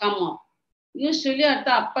come up, usually at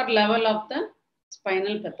the upper level of the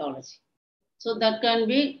spinal pathology. So that can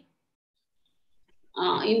be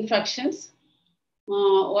infections,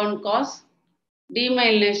 one cause,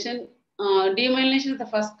 demyelination. Demyelination is the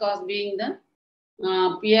first cause, being the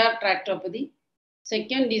PR tractopathy.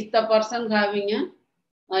 Second is the person having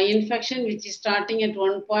a infection which is starting at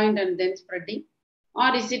one point and then spreading,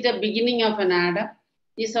 or is it a beginning of an ADA?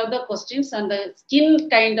 These are the questions. And the skin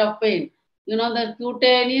kind of pain, you know, the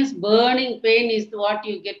cutaneous burning pain is what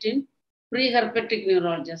you get in preherpetic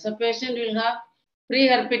neuralgia. So patient will have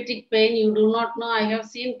preherpetic pain, you do not know. I have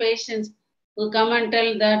seen patients who come and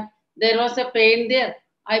tell that there was a pain there.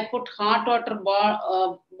 I put hot water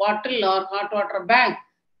bottle or hot water bag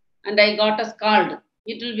and I got a scald.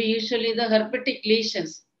 It will be usually the herpetic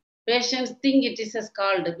lesions. Patients think it is a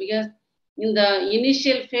scald because in the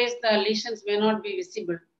initial phase, the lesions may not be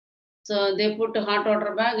visible. So they put a hot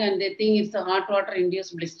water bag and they think it's a hot water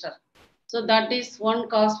induced blister. So that is one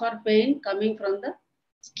cause for pain coming from the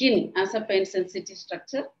skin as a pain sensitive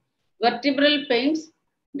structure. Vertebral pains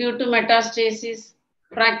due to metastasis,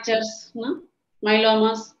 fractures,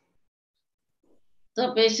 myelomas.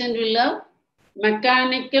 So patient will have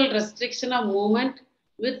mechanical restriction of movement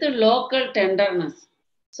with the local tenderness.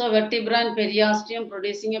 So vertebra and periosteum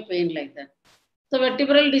producing a pain like that. So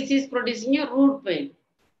vertebral disease producing a root pain.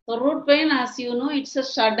 So root pain, as you know, it's a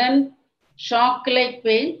sudden shock-like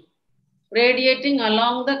pain radiating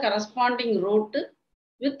along the corresponding root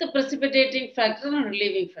with the precipitating factor and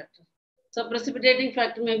relieving factor. So precipitating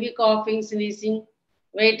factor may be coughing, sneezing,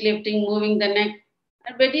 weightlifting, moving the neck,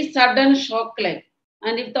 a very sudden shock-like.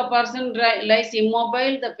 And if the person lies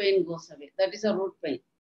immobile, the pain goes away. That is a root pain.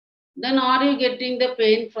 Then are you getting the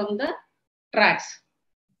pain from the tracts?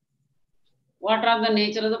 What are the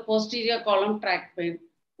nature of the posterior column tract pain?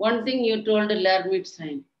 One thing you told, Lermite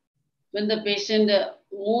sign. When the patient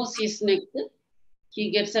moves his neck, he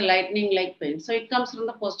gets a lightning-like pain. So it comes from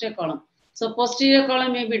the posterior column. So posterior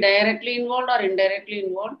column may be directly involved or indirectly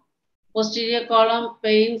involved. Posterior column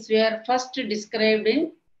pains were first described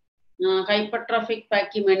in hypertrophic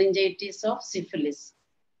pachymeningitis of syphilis.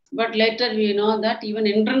 But later we know that even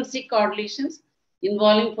intrinsic cord lesions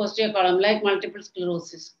involving posterior column, like multiple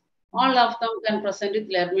sclerosis, all of them can present with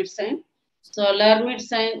Lermite sign. So Lermite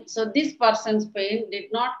sign, so this person's pain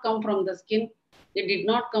did not come from the skin, it did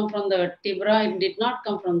not come from the vertebra, it did not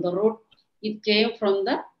come from the root, it came from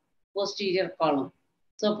the posterior column.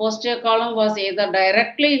 So posterior column was either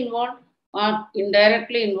directly involved or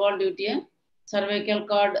indirectly involved due to a cervical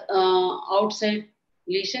cord outside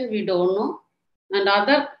lesion, we don't know. And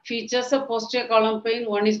other features of posterior column pain,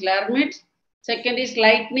 one is Lermite, second is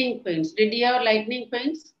lightning pains. Did you have lightning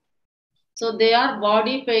pains? So they are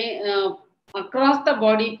body pain, across the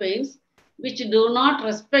body pains, which do not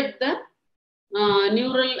respect the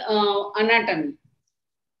neural anatomy.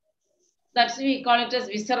 That's why we call it as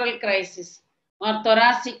visceral crisis or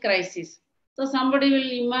thoracic crisis. So somebody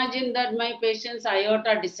will imagine that my patient's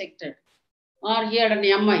aorta dissected, or he had an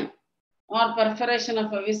MI, or perforation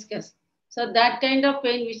of a viscus. So that kind of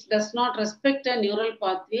pain which does not respect a neural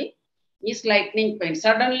pathway is lightning pain.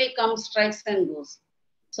 Suddenly comes, strikes and goes.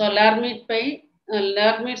 So Lermite pain,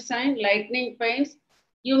 Lermite sign, lightning pains.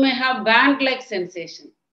 You may have band-like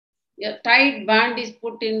sensation. A tight band is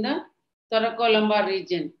put in the thoracolumbar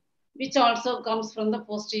region, which also comes from the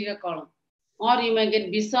posterior column. Or you may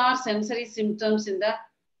get bizarre sensory symptoms in the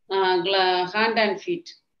hand and feet.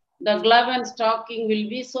 The glove and stocking will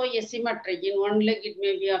be so asymmetric. In one leg, it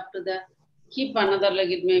may be up to the hip, another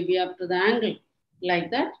leg, it may be up to the ankle,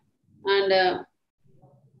 like that. And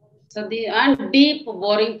and deep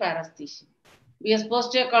boring paresthesia. Because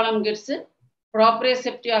posterior column gets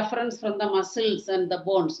proprioceptive afference from the muscles and the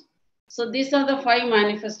bones. So these are the 5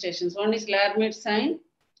 manifestations. One is Lhermitte sign,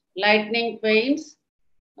 lightning pains,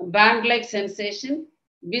 band-like sensation,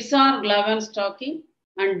 bizarre glove and stocking,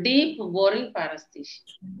 and deep boring paresthesia.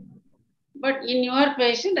 But in your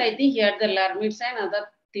patient, I think he had the Lhermitte sign, other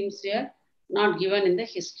things were not given in the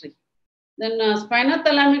history. Then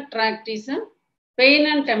spinothalamic tract is a pain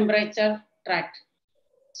and temperature tract.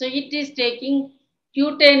 So it is taking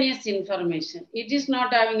cutaneous information. It is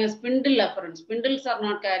not having a spindle afference. Spindles are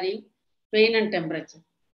not carrying pain and temperature.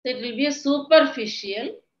 So it will be a superficial,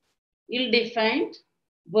 ill-defined,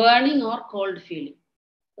 burning or cold feeling.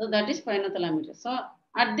 So that is spinothalamic. So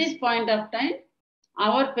at this point of time,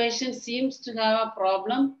 our patient seems to have a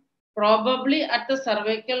problem, probably at the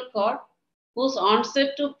cervical cord, whose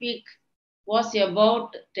onset to peak was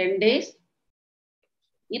about 10 days.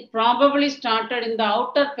 It probably started in the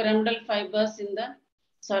outer pyramidal fibers in the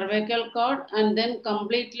cervical cord and then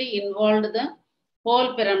completely involved the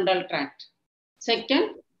whole pyramidal tract.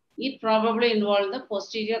 Second, it probably involved the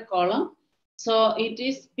posterior column. So it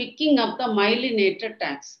is picking up the myelinated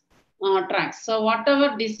tracts. So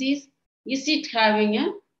whatever disease, is it having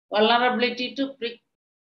a vulnerability to pick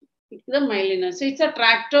the myelinated? So it's a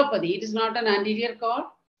tractopathy. It is not an anterior cord.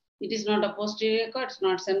 It is not a posterior cord. It's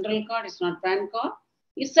not central cord. It's not pan cord.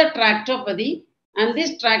 It's a tractopathy, and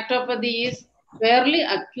this tractopathy is fairly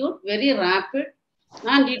acute, very rapid,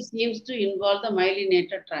 and it seems to involve the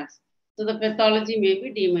myelinated tracts. So the pathology may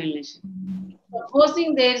be demyelination.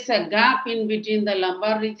 Supposing there is a gap in between the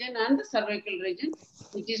lumbar region and the cervical region,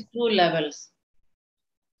 it is 2 levels.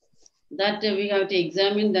 That we have to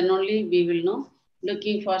examine, then only we will know,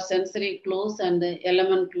 looking for sensory clues and the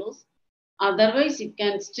element clues. Otherwise, it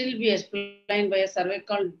can still be explained by a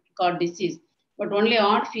cervical cord disease. But only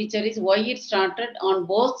odd feature is why it started on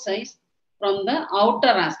both sides from the outer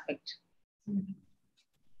aspect.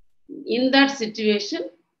 In that situation,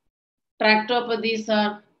 tractopathies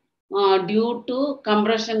are due to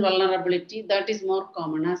compression vulnerability. That is more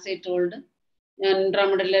common. As I told,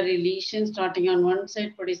 intramedullary lesion starting on one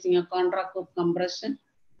side producing a contractile compression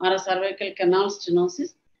or a cervical canal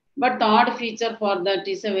stenosis. But the odd feature for that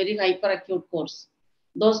is a very hyperacute course.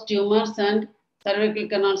 Those tumors and cervical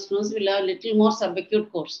canal stenosis will have little more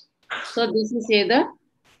subacute course. So this is either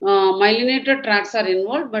myelinated tracts are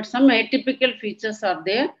involved, but some atypical features are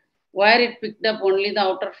there where it picked up only the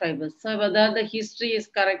outer fibers. So whether the history is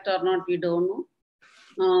correct or not, we don't know.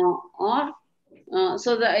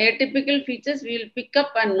 So the atypical features we will pick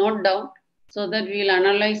up and note down so that we will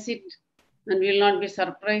analyze it and we will not be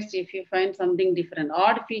surprised if you find something different.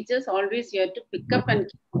 Odd features always you have to pick up and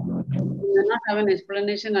you may not have an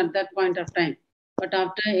explanation at that point of time, but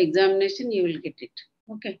after examination you will get it.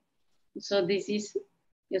 Okay. So this is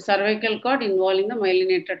a cervical cord involving the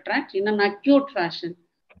myelinated tract in an acute fashion,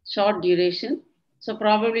 short duration. So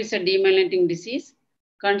probably it's a demyelinating disease.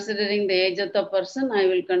 Considering the age of the person, I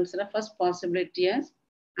will consider first possibility as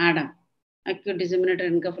ADAM, acute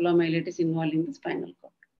disseminated encephalomyelitis involving the spinal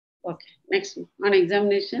cord. Okay, next on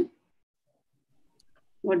examination,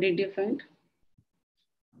 what did you find?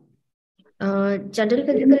 General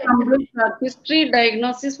physical history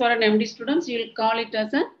diagnosis for an MD students, you will call it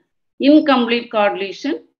as an incomplete cord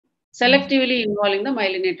lesion selectively involving the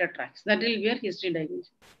myelinated tracts. That will be your history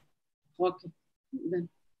diagnosis. Okay. Then.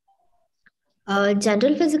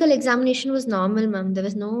 General physical examination was normal, ma'am. There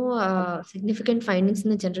was no significant findings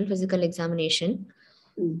in the general physical examination.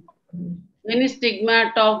 Any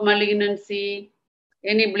stigma of malignancy,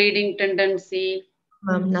 any bleeding tendency?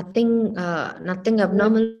 Nothing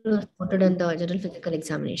abnormal was reported in the general physical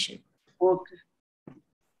examination. Okay.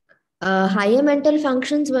 Higher mental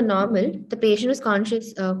functions were normal. The patient was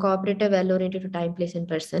conscious, cooperative, well-oriented to time, place, and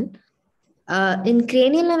person. In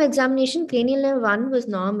cranial nerve examination, cranial nerve 1 was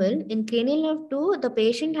normal. In cranial nerve 2, the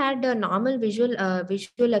patient had a normal visual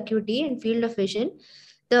acuity and field of vision.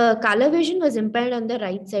 The color vision was impaired on the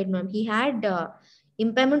right side, ma'am. He had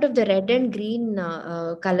impairment of the red and green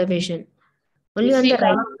color vision. Only on the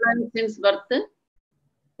right. Since birth?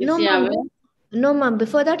 No, ma'am. No, ma'am.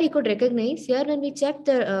 Before that, he could recognize. Here, when we checked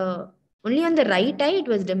the only on the right eye, it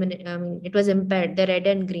was it was impaired. The red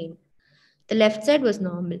and green. The left side was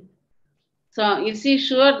normal. So, is he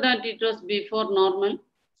sure that it was before normal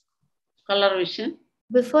color vision?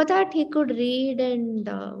 Before that, he could read and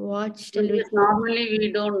watch television. Yes, normally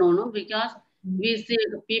we don't know, no, because we see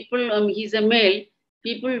people, he's a male,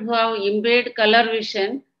 people who have impaired color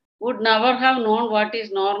vision would never have known what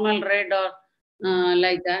is normal red or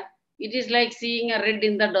like that. It is like seeing a red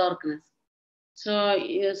in the darkness. So,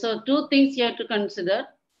 so two things you have to consider.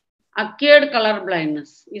 Acquired color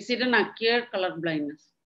blindness. Is it an acquired color blindness?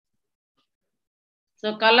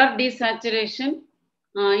 So color desaturation,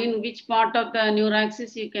 in which part of the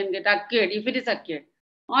neuraxis you can get acquired, if it is acquired.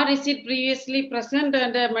 Or is it previously present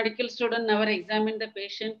and a medical student never examined the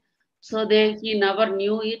patient, so he never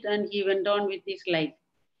knew it and he went on with his life.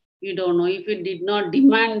 We don't know. If it did not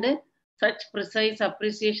demand such precise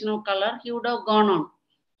appreciation of color, he would have gone on.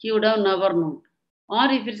 He would have never known. Or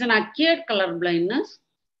if it's an acquired color blindness,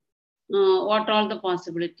 what are all the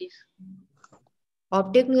possibilities?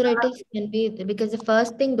 Optic neuritis can be because the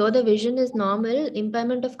first thing, though the vision is normal,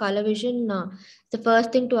 impairment of color vision, the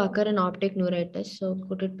first thing to occur in optic neuritis. So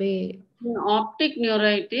could it be? In optic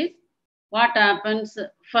neuritis, what happens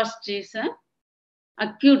first is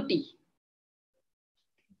acuity,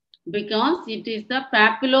 because it is the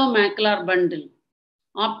papillomacular bundle.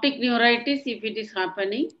 Optic neuritis, if it is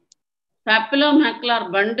happening, papillomacular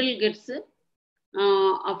bundle gets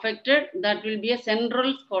affected. That will be a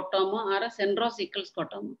central scotoma or a centrocecal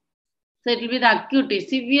scotoma. So it will be the acuity,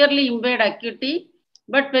 severely impaired acuity,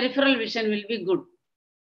 but peripheral vision will be good.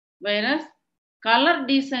 Whereas color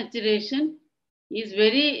desaturation is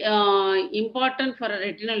very important for a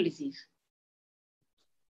retinal disease.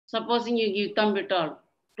 Supposing you give thimerosal,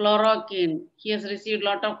 chloroquine, he has received a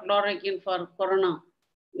lot of chloroquine for corona,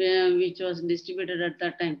 which was distributed at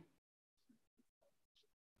that time.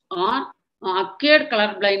 Or acquired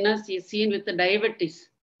color blindness is seen with the diabetes,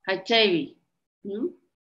 HIV.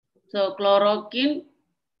 So chloroquine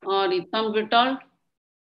or thimerosal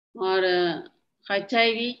or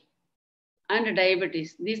HIV and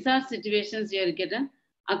diabetes. These are situations you get an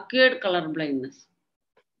acquired color blindness.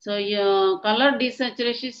 So color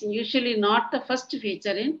desaturation is usually not the first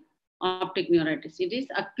feature in optic neuritis. It is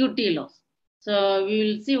acuity loss. So we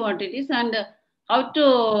will see what it is and how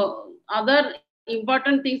to, other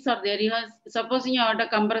important things are there. You have, supposing you have a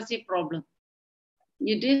compressive problem,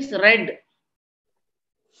 it is red.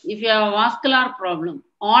 If you have a vascular problem,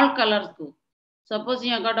 all colors go. Suppose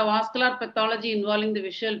you have got a vascular pathology involving the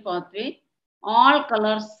visual pathway, all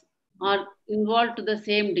colors are involved to the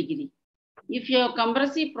same degree. If you have a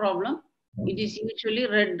compressive problem, it is usually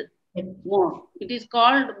red more. It is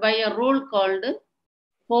called by a rule called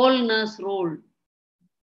wholeness rule.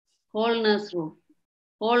 Wholeness rule.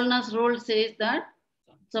 Wholeness rule says that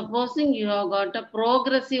supposing you have got a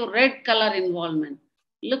progressive red color involvement,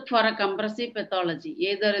 look for a compressive pathology,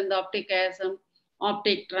 either in the optic chiasm,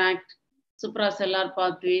 optic tract, supracellular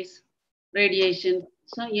pathways, radiation.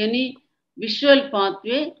 So any visual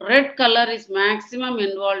pathway, red color is maximum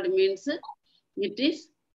involved, means it is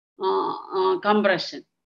compression.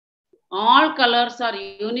 All colors are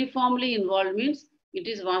uniformly involved, means it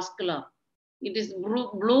is vascular. It is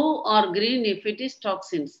blue or green if it is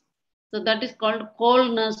toxins. So that is called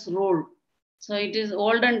coldness rule. So it is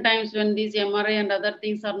olden times when these MRI and other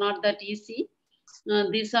things are not that easy.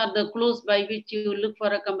 These are the clues by which you look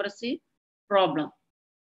for a compressive problem.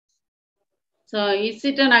 So is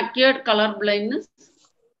it an acquired color blindness?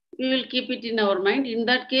 We will keep it in our mind. In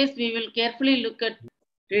that case, we will carefully look at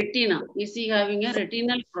retina. Is he having a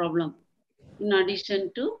retinal problem in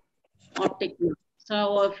addition to optic nerve? So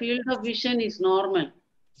our field of vision is normal.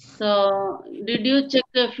 So did you check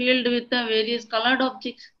the field with the various colored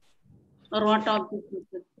objects or what objects?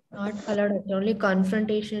 Not colored, it's only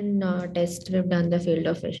confrontation test we've done the field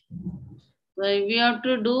of vision. So we have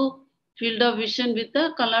to do field of vision with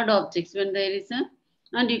the colored objects when there is a,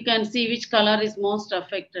 and you can see which color is most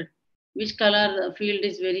affected, which color field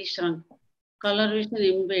is very shrunk. Color vision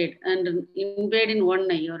impaired and impaired in one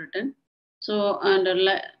eye you written. So and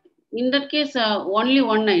in that case only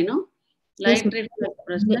one eye, no? Light Yes, reflex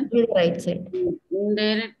present. right side.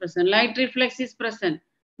 Indirect present. Light reflex is present.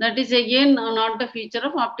 That is again not a feature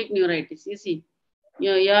of optic neuritis. You see,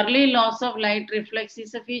 your early loss of light reflex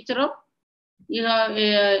is a feature of, you have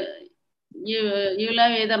you will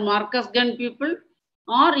have either Marcus Gunn pupil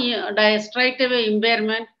or straight away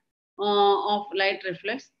impairment of light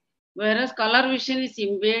reflex, whereas color vision is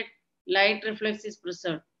impaired, light reflex is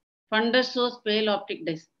preserved. Fundus shows pale optic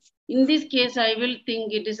disc. In this case, I will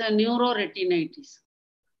think it is a neuroretinitis.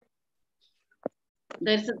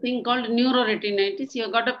 There is a thing called neuroretinitis. You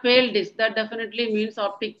have got a pale disc. That definitely means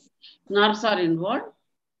optic nerves are involved.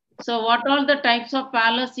 So what are the types of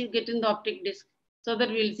pallors you get in the optic disc? So that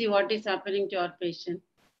we'll see what is happening to our patient.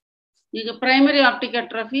 You get primary optic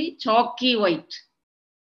atrophy, chalky white.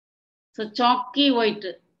 So chalky white,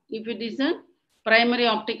 if it is a primary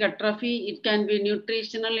optic atrophy, it can be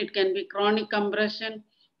nutritional, it can be chronic compression,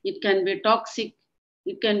 it can be toxic,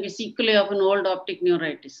 it can be sequelae of an old optic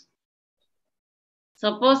neuritis.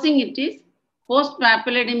 Supposing it is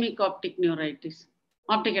post-papilledemic optic neuritis,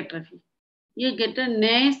 optic atrophy, you get a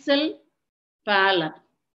nasal pallor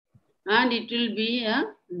and it will be a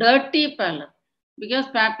dirty pallor because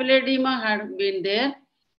papilledema had been there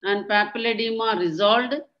and papilledema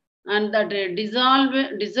resolved and that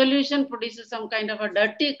dissolution produces some kind of a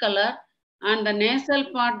dirty color and the nasal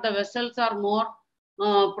part, the vessels are more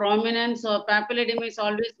prominent. So papilledema is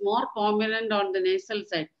always more prominent on the nasal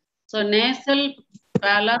side. So nasal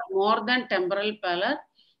pallor more than temporal pallor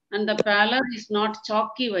and the pallor is not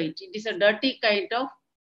chalky white. It is a dirty kind of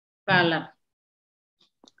pallor.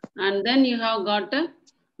 And then you have got a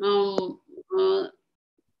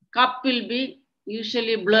cup will be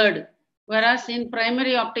usually blurred. Whereas in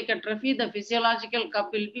primary optic atrophy, the physiological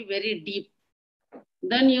cup will be very deep.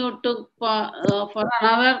 Then you took for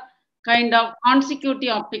another kind of consecutive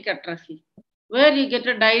optic atrophy, where you get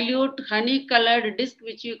a dilute honey-colored disc,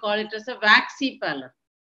 which you call it as a waxy pallor.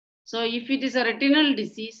 So if it is a retinal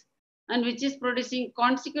disease and which is producing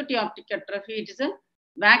consecutive optic atrophy, it is a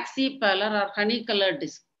waxy pallor or honey-colored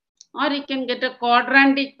disc. Or you can get a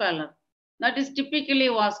quadrantic pallor. That is typically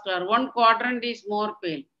vascular. One quadrant is more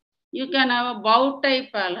pale. You can have a bow tie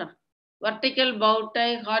pallor, vertical bow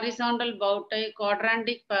tie, horizontal bow tie,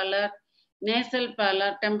 quadrantic pallor, nasal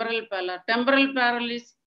pallor, temporal pallor. Temporal pallor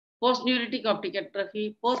is post-neuritic optic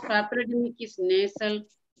atrophy. Post-papilledemic is nasal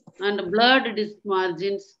and blurred disc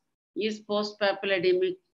margins is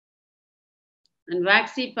post-papilledemic and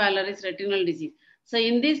waxy pallor is retinal disease. So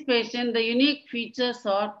in this patient, the unique features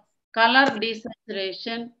are color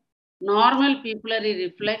desaturation, normal pupillary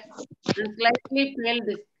reflex, and slightly pale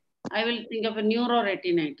disc. I will think of a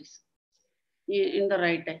neuroretinitis in the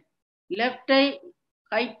right eye. Left eye,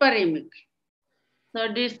 hyperemic. So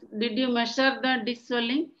did you measure the disc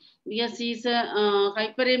swelling? Because he's a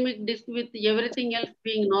hyperemic disc with everything else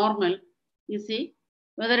being normal. You see,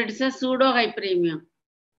 whether it is a pseudo hyperemia.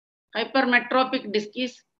 Hypermetropic disc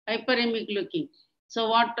is hyperemic looking. So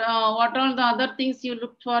what all the other things you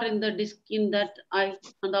look for in the disc in that eye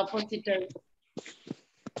on the opposite eye?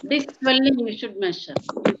 Disc swelling you should measure.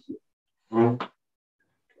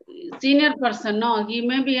 Senior person, no, he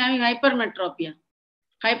may be having hypermetropia.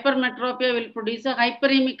 Hypermetropia will produce a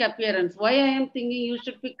hyperemic appearance. Why I am thinking you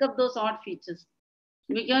should pick up those odd features?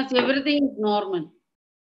 Because everything is normal.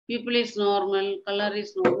 Pupil is normal, color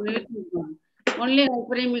is normal, everything is normal. Only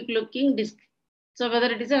hyperemic looking disc. So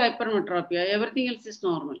whether it is a hypermetropia, everything else is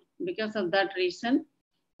normal. Because of that reason,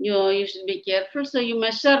 you should be careful. So you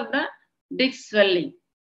measure the disc swelling.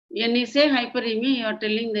 When you say hyperemia, you are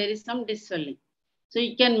telling there is some disc swelling. So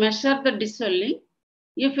you can measure the disc swelling.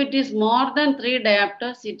 If it is more than 3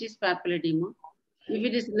 diopters, it is papilledema. If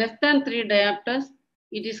it is less than 3 diopters,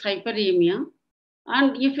 it is hyperemia.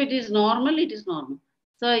 And if it is normal, it is normal.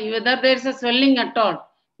 So whether there is a swelling at all,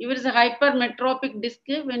 if it is a hypermetropic disc,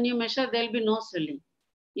 when you measure, there will be no swelling.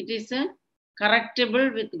 It is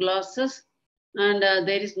correctable with glasses and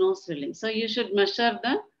there is no swelling. So you should measure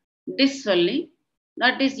the disc swelling.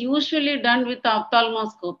 That is usually done with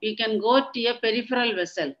ophthalmoscope. You can go to a peripheral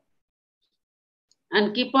vessel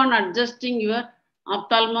and keep on adjusting your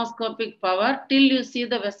ophthalmoscopic power till you see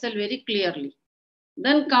the vessel very clearly.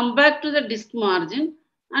 Then come back to the disc margin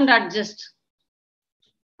and adjust.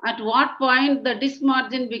 At what point the disc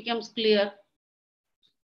margin becomes clear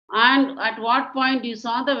and at what point you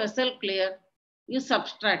saw the vessel clear, you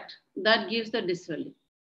subtract. That gives the disc swelling.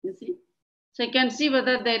 You see? So you can see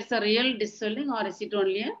whether there is a real disc swelling or is it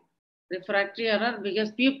only a refractory error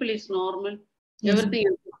because pupil is normal, yes, everything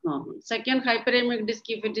else is normal. Second, hyperemic disc,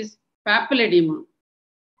 if it is papilledema,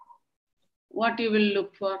 what you will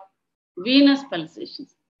look for? Venous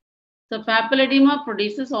pulsations. So papilledema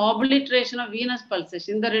produces obliteration of venous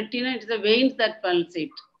pulsation. In the retina, it is the veins that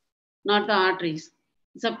pulsate, not the arteries.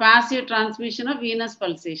 It's a passive transmission of venous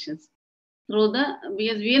pulsations. Through the,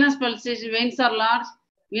 because venous pulsation, veins are large,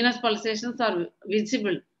 venous pulsations are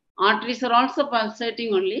visible. Arteries are also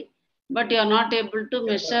pulsating only, but you are not able to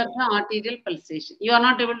measure the arterial pulsation. You are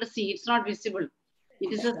not able to see, it's not visible.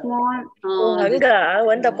 It is a small...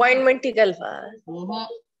 one appointment.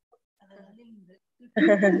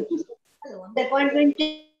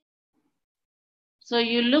 So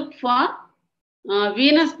you look for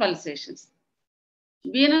venous pulsations.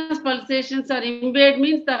 Venous pulsations are impaired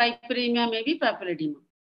means the hyperemia may be papilledema.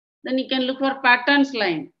 Then you can look for patterns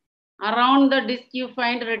line. Around the disc you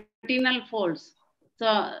find retinal folds.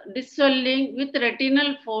 So disswelling with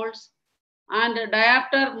retinal folds and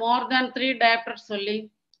diopter more than 3 diopter swelling,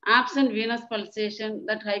 absent venous pulsation,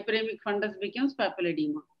 that hyperemic fundus becomes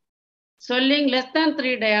papilledema. Swelling less than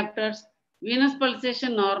 3 diopters, venous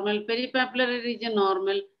pulsation normal, peripapillary region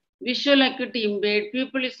normal, visual acuity impaired,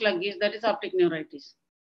 pupil is sluggish, that is optic neuritis.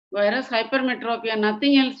 Whereas hypermetropia,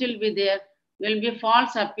 nothing else will be there, will be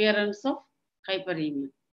false appearance of hyperemia.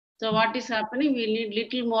 So what is happening? We need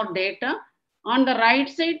little more data. On the right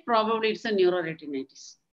side, probably it's a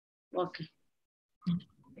neuroretinitis. Okay.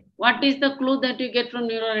 What is the clue that you get from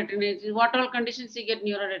neuroretinitis? What all conditions you get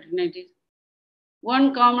neuroretinitis?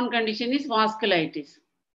 One common condition is vasculitis.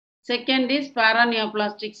 Second is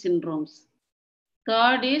paraneoplastic syndromes.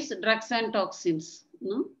 Third is drugs and toxins.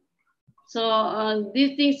 No? So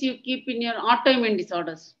these things you keep in your autoimmune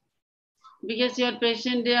disorders. Because your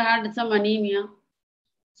patient had some anemia.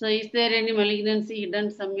 So is there any malignancy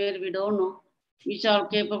hidden somewhere? We don't know. Which are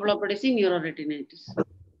capable of producing neuroretinitis. So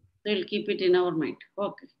we'll keep it in our mind.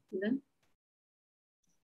 Okay. Then.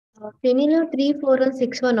 Cranial 3, 4, and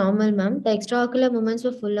 6 were normal, ma'am. The extraocular movements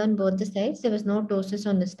were full on both the sides. There was no ptosis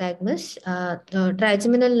on the nystagmus. The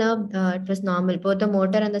trigeminal nerve, it was normal. Both the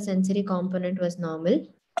motor and the sensory component was normal.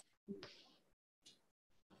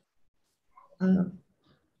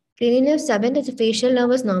 Cranial nerve 7, the facial nerve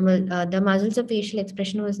was normal. The muscles of facial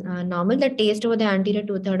expression was normal. The taste over the anterior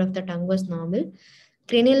 2/3 of the tongue was normal.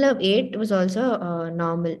 Cranial nerve 8 was also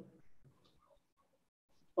normal.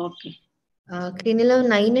 Okay. Cranial nerve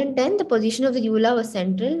 9 and 10, the position of the uvula was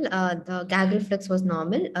central. The gag reflex was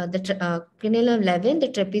normal. Cranial nerve 11, the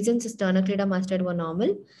trapezium, sternocleidomastoid mustard were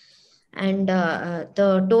normal. And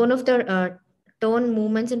the tone of the tone,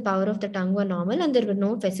 movements, and power of the tongue were normal, and there were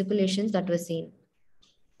no fasciculations that were seen.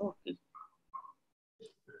 Okay.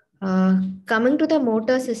 Coming to the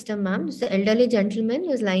motor system, ma'am, the elderly gentleman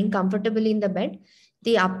was lying comfortably in the bed.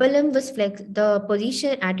 The upper limb was flexed, the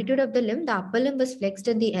position, attitude of the limb, the upper limb was flexed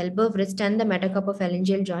at the elbow, wrist, and the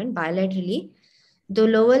metacarpophalangeal joint bilaterally. The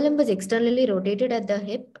lower limb was externally rotated at the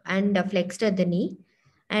hip and flexed at the knee.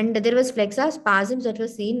 And there was flexor spasms that were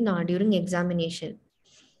seen during examination.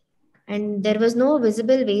 And there was no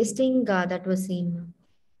visible wasting that was seen.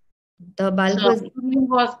 The bulk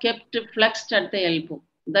was kept flexed at the elbow.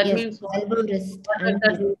 That yes, means elbow, wrist, and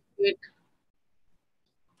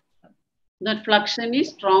that flexion is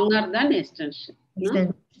stronger than extension. extension.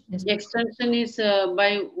 No? Yes. Extension is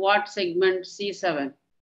by what segment? C7.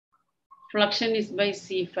 Flexion is by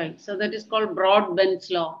C5. So that is called Broadbent's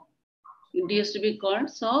law. It used to be called.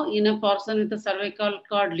 So in a person with a cervical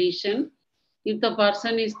cord lesion, if the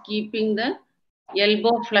person is keeping the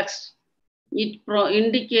elbow flexed, it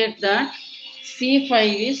indicates that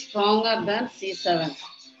C5 is stronger than C7.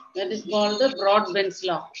 That is called the Broadbent's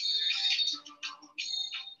law.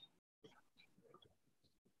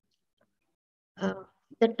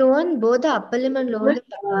 The tone, both the upper limb and lower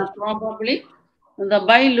limb. Probably,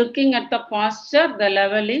 by looking at the posture, the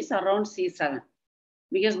level is around C7.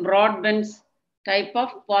 Because Broadbent's type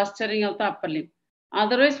of posturing of the upper limb.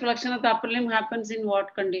 Otherwise, flexion of the upper limb happens in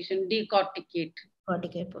what condition? Decorticate.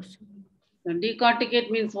 Corticate posture. So decorticate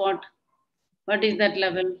means what? What is that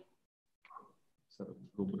level?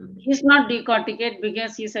 He's not decorticate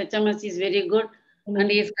because his HMS is very good and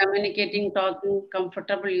he is communicating, talking,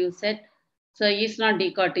 comfortable, you said. So he's not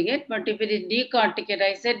decorticate. But if it is decorticate,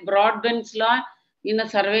 I said Broadbent's law in the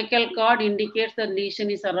cervical cord indicates the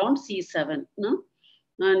lesion is around C7. No?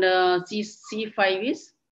 And C5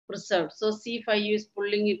 is preserved. So C5 is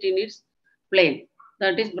pulling it in its plane.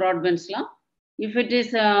 That is Broadbent's law. If it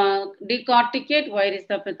is decorticate, where is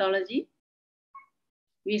the pathology?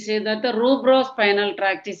 We say that the rubrospinal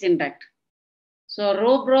tract is intact. So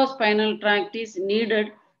rubrospinal tract is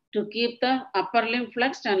needed to keep the upper limb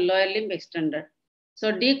flexed and lower limb extended.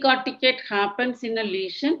 So decorticate happens in a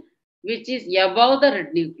lesion which is above the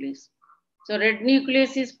red nucleus. So red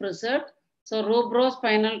nucleus is preserved. So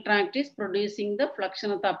rubrospinal tract is producing the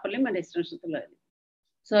flexion of the upper limb and extension of the lower limb.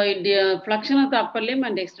 So the flexion of the upper limb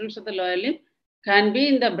and extension of the lower limb can be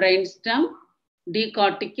in the brainstem,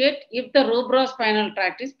 decorticate if the rubrospinal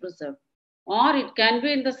tract is preserved. Or it can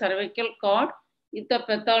be in the cervical cord if the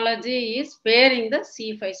pathology is sparing the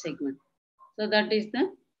C5 segment. So that is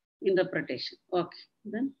the interpretation. Okay.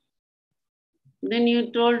 Then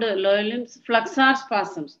you told lower limbs, flexor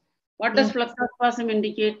spasms. What does flexor spasm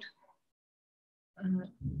indicate?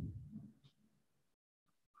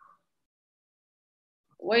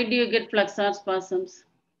 Why do you get flexor spasms?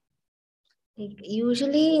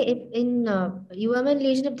 Usually, if in UMN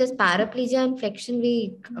lesion, if there's paraplegia and flexion,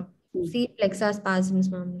 we see flexor spasms,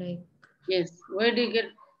 ma'am. Like yes, where do you get?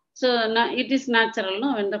 So it is natural,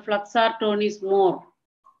 no? When the flexor tone is more,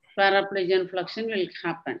 paraplegia fluxion will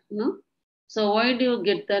happen. No? So why do you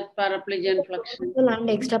get that paraplegia fluxion? And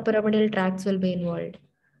extrapyramidal tracts will be involved.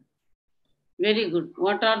 Very good.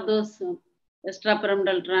 What are those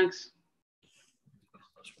extrapyramidal tracts?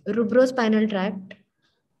 Rubrospinal tract,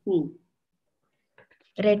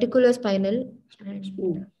 reticulospinal,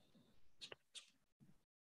 and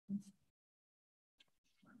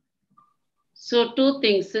So two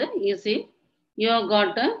things, you see, you have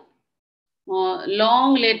got a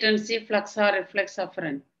long latency flexor reflex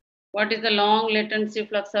afferent. What is the long latency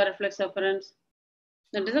flexor reflex afferent?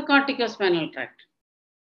 That is a corticospinal tract.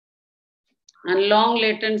 And long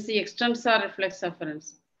latency extensor reflex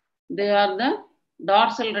afferents. They are the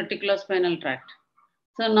dorsal reticulospinal tract.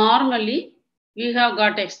 So normally we have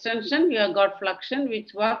got extension, we have got flexion,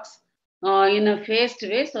 which works in a phased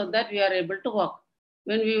way so that we are able to walk.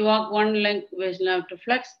 When we walk, one leg we will have to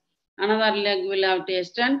flex, another leg will have to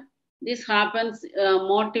extend. This happens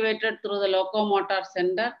motivated through the locomotor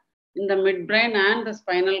center in the midbrain and the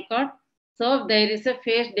spinal cord. So there is a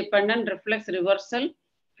phase dependent reflex reversal,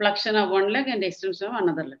 flexion of one leg and extension of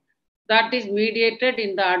another leg. That is mediated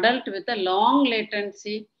in the adult with a long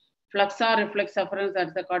latency flexor reflex afferent, that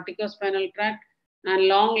is the corticospinal tract, and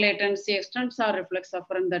long latency extensor reflex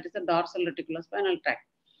afferent, that is the dorsal reticulospinal tract.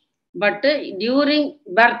 But during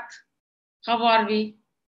birth, how are we?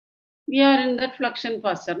 We are in that flexion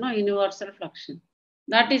posture, no, universal flexion.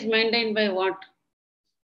 That is maintained by what?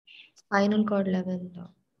 spinal cord level.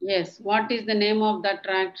 Yes, what is the name of that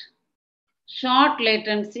tract? Short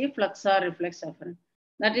latency flexor reflex afferent.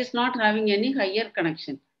 That is not having any higher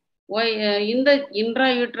connection. Why in the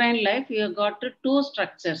intrauterine life, you have got two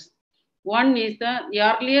structures. One is the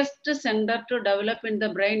earliest center to develop in the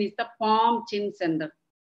brain is the palm chin center.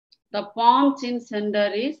 The palm chin center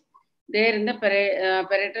is there in the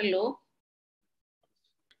parietal lobe.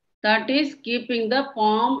 That is keeping the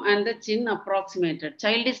palm and the chin approximated.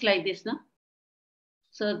 Child is like this, no?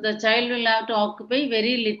 So the child will have to occupy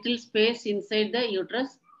very little space inside the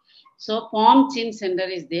uterus. So palm chin center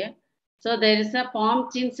is there. So there is a palm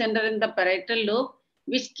chin center in the parietal lobe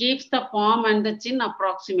which keeps the palm and the chin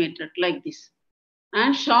approximated like this.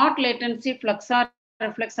 And short latency flexor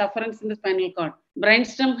reflex afferents in the spinal cord.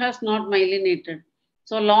 Brainstem has not myelinated.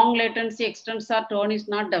 So long latency extensor tone is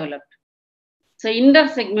not developed. So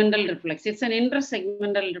intersegmental reflex. It's an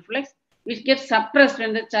intersegmental reflex which gets suppressed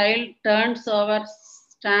when the child turns over,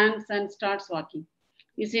 stands and starts walking.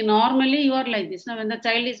 You see, normally you are like this. Now, when the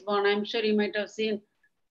child is born, I'm sure you might have seen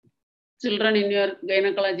children in your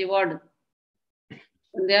gynecology ward.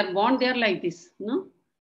 When they are born, they are like this. No?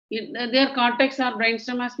 Their cortex or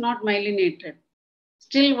brainstem has not myelinated.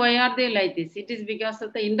 Still, why are they like this? It is because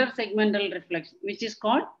of the intersegmental reflex, which is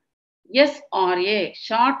called SRA,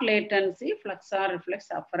 short latency flexor reflex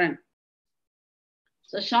afferent.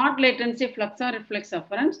 So short latency flexor reflex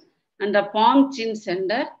afferent and the palm chin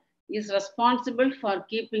center is responsible for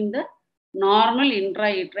keeping the normal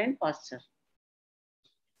intrauterine posture.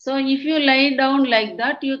 So if you lie down like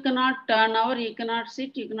that, you cannot turn over, you cannot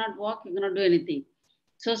sit, you cannot walk, you cannot do anything.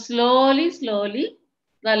 So slowly,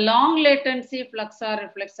 the long latency flexor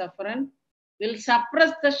reflex afferent will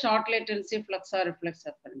suppress the short latency flexor reflex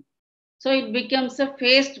afferent. So it becomes a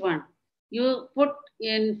phased one. You put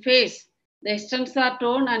in phase the extensor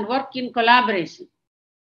tone and work in collaboration.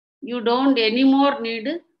 You don't anymore need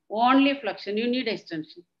only flexion, you need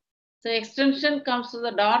extension. So extension comes to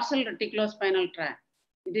the dorsal reticulospinal tract.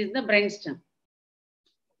 It is the brainstem.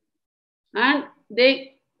 And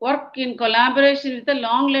they work in collaboration with the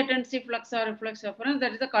long latency flexor reflex afferent,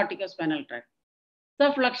 that is the corticospinal tract.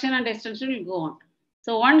 So flexion and extension will go on.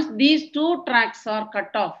 So once these two tracts are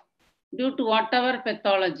cut off due to whatever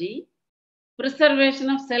pathology, preservation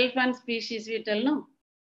of self and species, we tell no.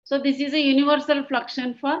 So this is a universal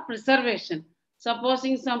flexion for preservation.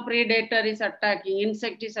 Supposing some predator is attacking,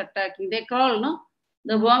 insect is attacking, they crawl, no?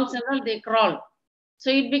 The worms and all, they crawl. So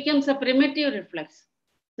it becomes a primitive reflex.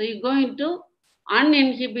 So you go into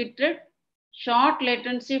uninhibited short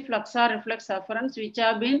latency flexor reflex afferents which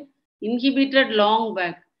have been inhibited long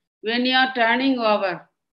back. When you are turning over,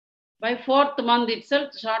 by 4th month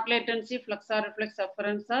itself, short latency flexor reflex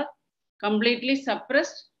afferents are completely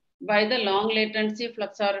suppressed by the long latency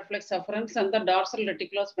flexor reflex afferents and the dorsal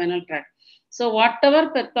reticulospinal tract. So whatever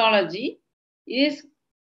pathology is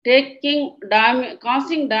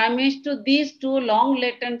causing damage to these two long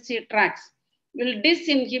latency tracts will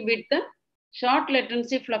disinhibit the short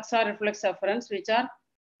latency flexor reflex afferents which are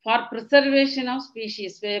for preservation of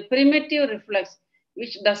species, a primitive reflex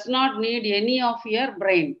which does not need any of your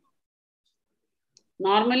brain.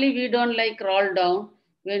 Normally we don't like crawl down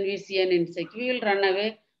when we see an insect. We will run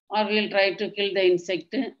away or we'll try to kill the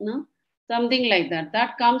insect, no? Something like that.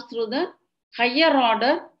 That comes through the higher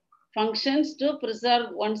order functions to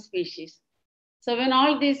preserve one species. So when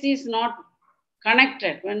all this is not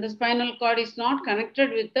connected, when the spinal cord is not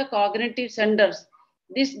connected with the cognitive centers,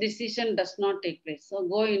 this decision does not take place. So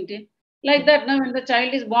go into like that. Now when the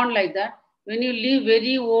child is born like that, when you live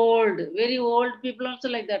very old people also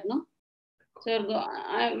like that, no? So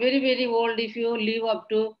very, very old, if you live up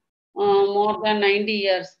to more than 90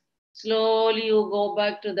 years, slowly you go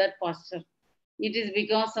back to that posture. It is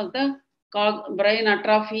because of the brain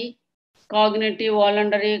atrophy, cognitive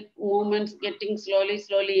voluntary movements getting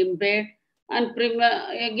slowly impaired. And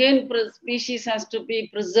again, species has to be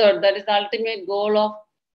preserved. That is the ultimate goal of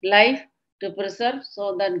life, to preserve.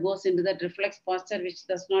 So that goes into that reflex posture, which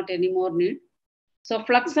does not anymore need. So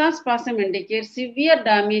flexor spasm indicates severe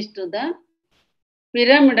damage to the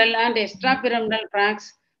pyramidal and extrapyramidal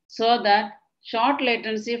tracts, so that short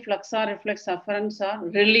latency flexor reflex afferents are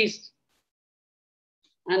released.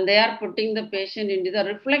 And they are putting the patient into the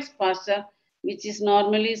reflex posture, which is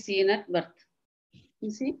normally seen at birth. You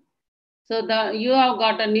see? So you have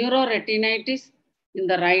got a neuroretinitis in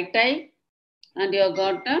the right eye, and you have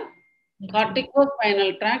got a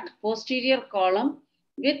corticospinal tract posterior column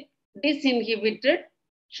with disinhibited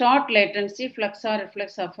short latency flexor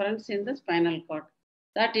reflex afferents in the spinal cord.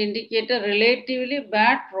 That indicate a relatively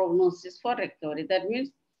bad prognosis for recovery. That means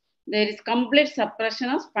there is complete suppression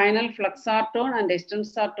of spinal flexor tone and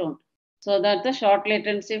extensor tone, so that the short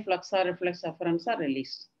latency flexor reflex afferents are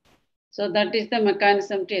released. So that is the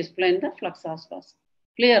mechanism to explain the flexor spasm.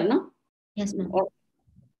 Clear, no? Yes, ma'am. Okay.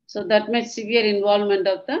 So that much severe involvement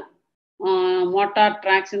of the motor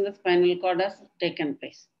tracts in the spinal cord has taken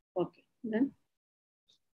place. Okay. Then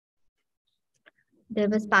There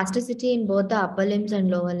was spasticity in both the upper limbs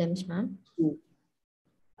and lower limbs, ma'am.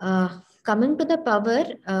 Coming to the power,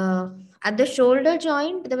 at the shoulder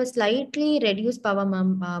joint, there was slightly reduced power,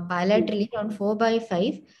 ma'am, bilaterally around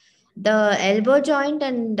 4/5. The elbow joint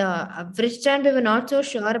and wrist joint, we were not so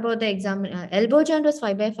sure about the exam. Elbow joint was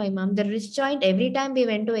 5/5, ma'am. The wrist joint, every time we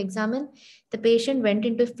went to examine, the patient went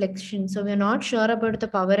into flexion. So we are not sure about the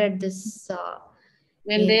power at this.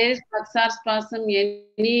 when there is flexor spasm,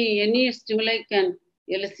 any stimuli can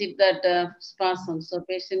elicit that spasm. So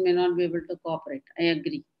patient may not be able to cooperate. I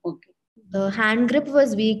agree. Okay. The hand grip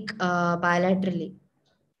was weak bilaterally.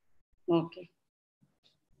 Okay.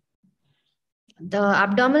 The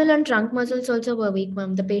abdominal and trunk muscles also were weak,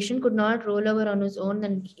 ma'am. The patient could not roll over on his own,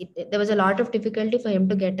 and there was a lot of difficulty for him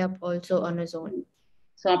to get up also on his own.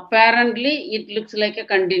 So apparently it looks like a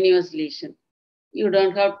continuous lesion. You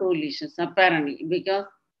don't have two lesions, apparently, because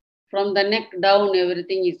from the neck down,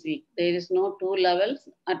 everything is weak. There is no two levels,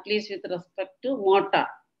 at least with respect to motor.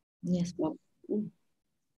 Yes.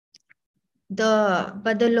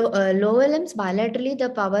 But the lower limbs bilaterally, the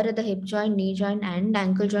power at the hip joint, knee joint, and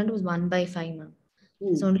ankle joint was 1/5, ma'am.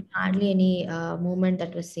 There's only hardly any movement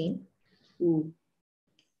that was seen.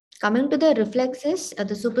 Coming to the reflexes,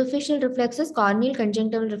 the superficial reflexes, corneal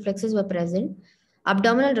conjunctival reflexes were present.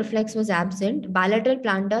 Abdominal reflex was absent. Bilateral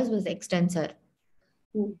plantars was extensor.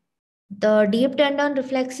 The deep tendon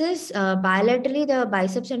reflexes, bilaterally, the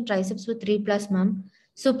biceps and triceps were 3+, ma'am.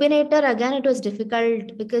 Supinator, again, it was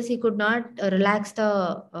difficult because he could not relax the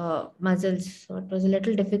muscles. So it was a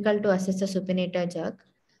little difficult to assess the supinator jerk.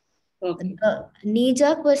 Okay. The knee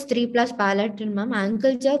jerk was 3+ bilateral, ma'am.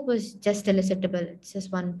 Ankle jerk was just elicitable. It's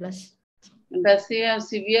just 1+. Does he have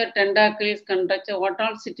severe tendacles contracture? What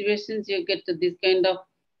all situations you get to this kind of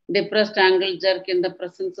depressed angle jerk in the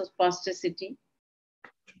presence of spasticity?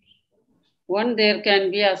 One, there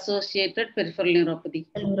can be associated peripheral neuropathy.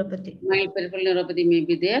 Mild peripheral neuropathy may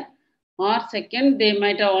be there. Or second, they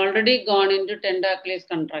might have already gone into tendacles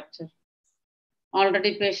contracture.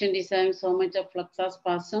 Already patient is having so much of flexor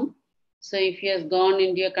spasm. So if he has gone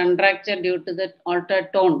into a contracture due to the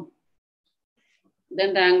altered tone,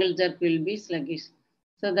 then the angle jerk will be sluggish.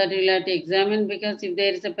 So that we'll have to examine, because if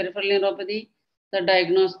there is a peripheral neuropathy, the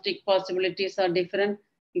diagnostic possibilities are different.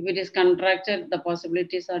 If it is contracture, the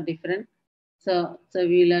possibilities are different. So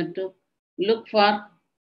we'll have to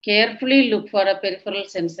carefully look for a peripheral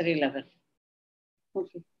sensory level.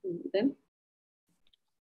 Okay, then.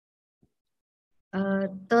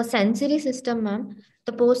 The sensory system, ma'am.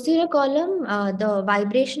 The posterior column, the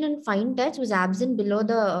vibration and fine touch was absent below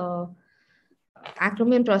the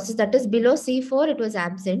acromion process. That is below C4, it was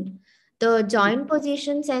absent. The joint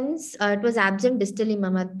position sense, it was absent distally,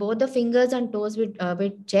 ma'am. Both the fingers and toes were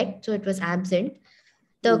checked, so it was absent.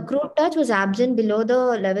 The crude touch was absent below the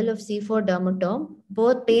level of C4 dermatome.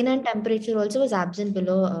 Both pain and temperature also was absent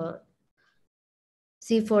below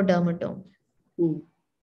C4 dermatome.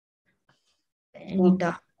 And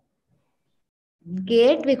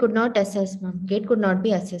gait we could not assess, ma'am. Gait could not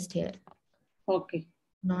be assessed here. Okay.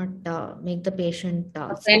 Not make the patient.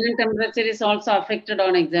 Pain and temperature is also affected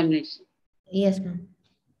on examination. Yes, ma'am.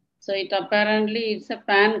 So it apparently it's a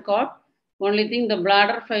pan cord. Only thing the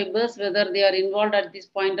bladder fibers, whether they are involved at this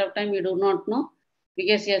point of time, we do not know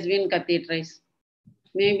because he has been catheterized.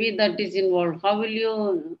 Maybe that is involved. How will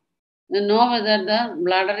you know whether the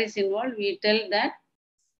bladder is involved? We tell that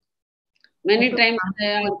many times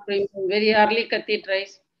they are very early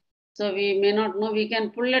catheterized. So we may not know. We can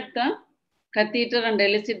pull at the catheter and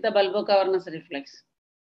elicit the bulbocavernous reflex.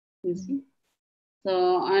 You see?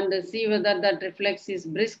 So, and see whether that reflex is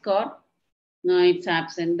brisk or it's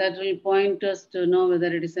absent. That will point us to know whether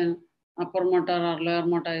it is an upper motor or lower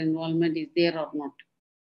motor involvement is there or not.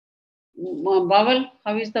 Bowel,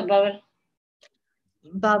 how is the bowel?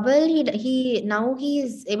 Bubble, he now he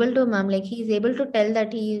is able to, ma'am, like he is able to tell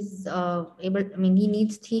that he is able. I mean,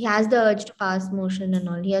 he has the urge to pass motion and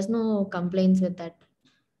all. He has no complaints with that.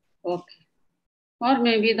 Okay. Or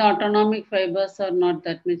maybe the autonomic fibers are not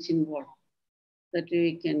that much involved. That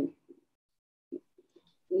we can.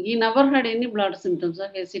 He never had any blood symptoms or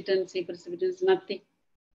hesitancy, precipitancy, nothing.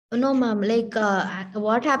 No, ma'am. Like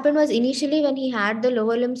what happened was initially when he had the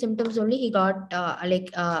lower limb symptoms only, he got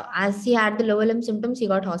as he had the lower limb symptoms, he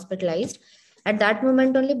got hospitalized. At that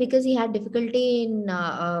moment only, because he had difficulty in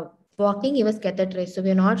walking, he was catheterized. So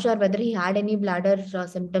we are not sure whether he had any bladder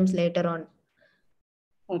symptoms later on.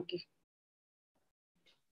 Okay.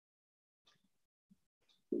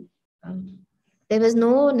 There was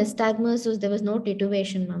no nystagmus, so there was no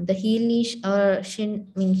titubation, ma'am. The heel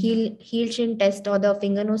shin test or the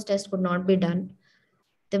finger nose test could not be done.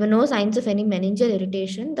 There were no signs of any meningeal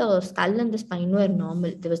irritation. The skull and the spine were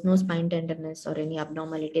normal. There was no spine tenderness or any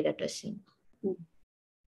abnormality that was seen.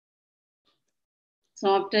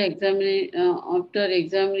 So after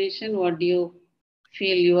examination, what do you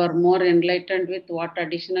feel? You are more enlightened with what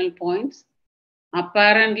additional points?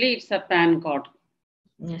 Apparently, it's a pan cord.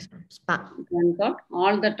 Yes, ma'am. Pan cord.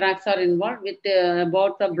 All the tracks are involved. With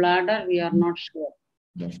about the bladder, we are not sure.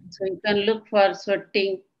 Yes. So you can look for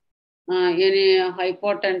sweating, any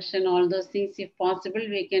hypotension, all those things. If possible,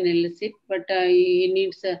 we can elicit. But he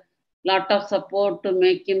needs a lot of support to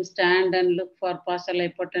make him stand and look for partial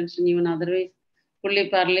hypotension. Even otherwise, fully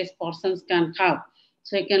paralyzed persons can have.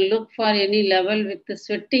 So you can look for any level with the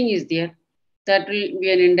sweating is there. That will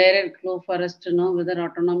be an indirect clue for us to know whether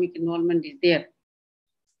autonomic involvement is there.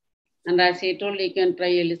 And as I told, you can try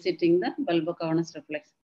eliciting the bulbocavernous reflex.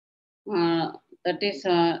 That is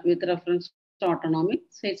with reference to autonomic.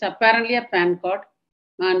 So it's apparently a pan cord,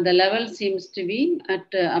 and the level seems to be at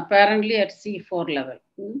apparently at C4 level.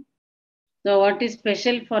 So what is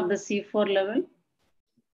special for the C4 level?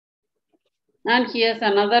 And here's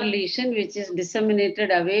another lesion which is disseminated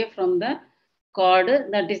away from the cord,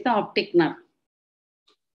 that is the optic nerve.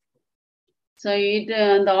 So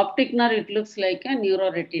the optic nerve, it looks like a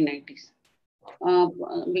neuroretinitis.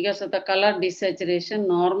 Because of the color desaturation,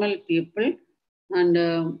 normal pupil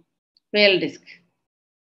and pale disc.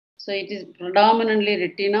 So it is predominantly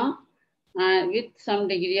retina with some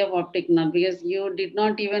degree of optic nerve, because you did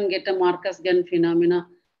not even get a Marcus gun phenomena,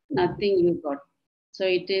 nothing you got. So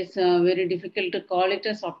it is very difficult to call it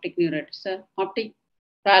as optic neuritis. Optic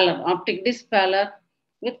pallor, optic disc pallor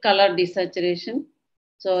with color desaturation,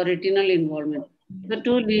 so retinal involvement. The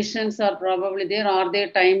two lesions are probably there. Are they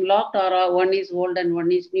time locked, or one is old and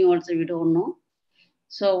one is new? Also, we don't know.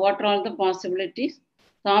 So what are all the possibilities?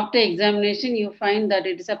 So after examination, you find that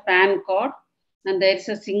it is a pan cord and there is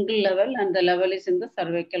a single level, and the level is in the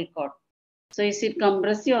cervical cord. So is it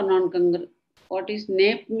compressive or non-congruent? What is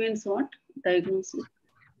NAPE means what? Diagnosis?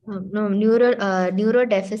 No, neuro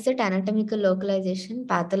deficit, anatomical localization,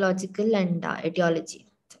 pathological, and etiology.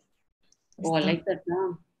 Oh, like that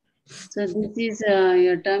now. So this is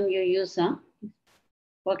your term you use, huh?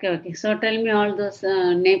 Okay. So tell me all those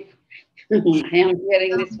NAPE. I am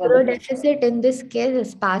hearing this for Neuro deficit in this case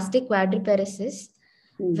is spastic quadriparesis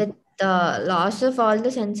with loss of all the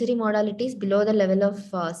sensory modalities below the level of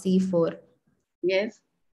C4. Yes.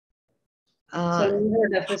 So neuro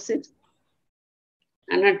deficit,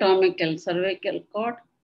 anatomical, cervical cord,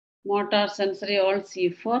 motor, sensory, all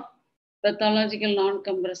C4, pathological,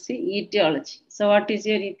 non-compressive, etiology. So what is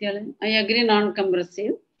your etiology? I agree,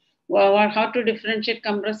 non-compressive. How to differentiate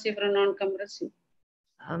compressive from non-compressive?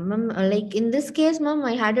 Ma'am, like in this case, ma'am,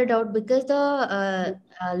 I had a doubt because the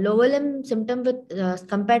lower limb symptom with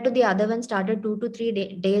compared to the other one started 2 to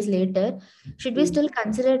 3 days later. Should we still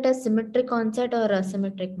consider it as symmetric onset or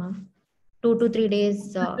asymmetric, ma'am? 2 to 3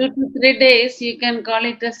 days. 2 to 3 days, you can call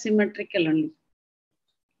it as symmetrical only.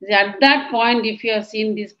 At that point, if you have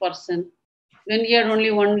seen this person, when he had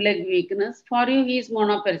only one leg weakness, for you he is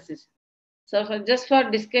monoparesis. So just for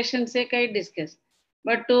discussion's sake, I discuss.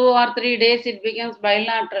 But 2 or 3 days it becomes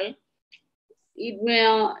bilateral.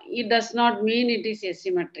 It does not mean it is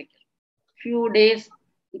asymmetrical. Few days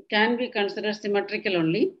it can be considered symmetrical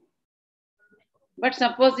only. But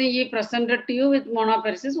supposing he presented to you with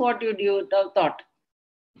monoparesis, what would you have thought?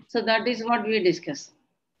 So that is what we discuss.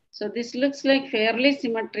 So this looks like fairly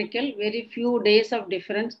symmetrical, very few days of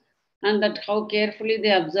difference, and that how carefully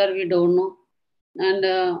they observe, we don't know.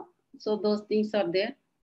 And so those things are there.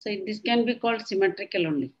 So this can be called symmetrical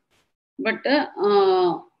only. But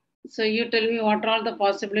so you tell me what are all the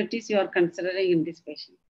possibilities you are considering in this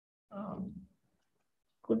patient?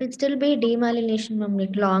 Could it still be demyelination, ma'am?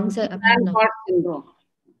 Like long Hand-Pot syndrome.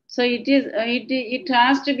 So it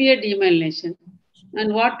has to be a demyelination.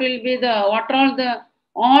 And what are all the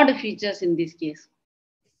odd features in this case?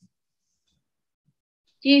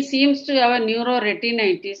 He seems to have a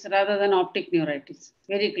neuroretinitis rather than optic neuritis.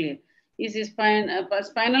 Very clear.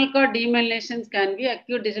 Spinal cord demyelinations can be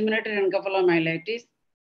acute disseminated encephalomyelitis,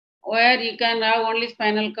 where you can have only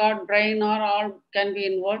spinal cord, brain, or all can be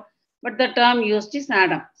involved. But the term used is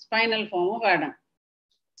ADAM, spinal form of ADAM.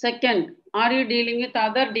 Second, are you dealing with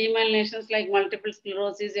other demyelinations like multiple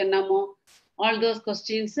sclerosis, NMO, all those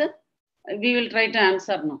questions? We will try to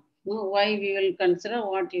answer now. Why we will consider,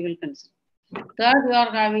 what you will consider. Third, we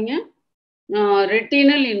are having a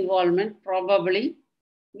retinal involvement, probably,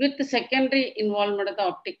 with the secondary involvement of the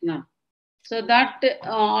optic nerve. So that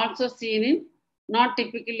also seen in, not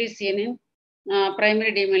typically seen in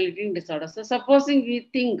primary demyelinating disorder. So supposing we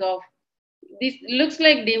think of, this looks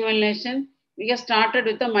like demyelination, we have started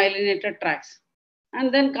with the myelinated tracts.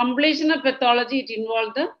 And then completion of pathology, it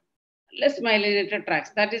involved the less myelinated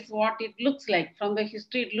tracts. That is what it looks like. From the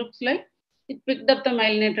history, it looks like it picked up the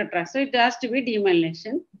myelinated tracts. So it has to be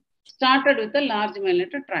demyelination. Started with the large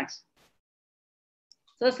myelinated tracts.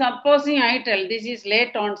 So supposing I tell this is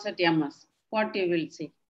late onset MS, what you will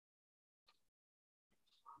see?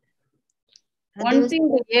 One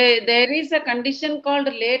thing, there is a condition called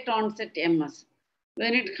late onset MS.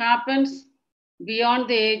 When it happens beyond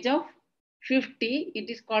the age of 50, it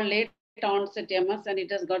is called late onset MS, and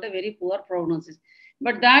it has got a very poor prognosis.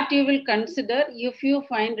 But that you will consider if you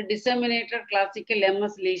find disseminated classical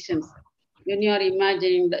MS lesions when you are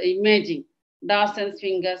imaging Dawson's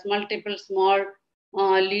fingers, multiple small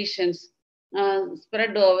lesions,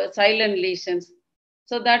 spread over, silent lesions.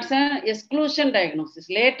 So that's an exclusion diagnosis.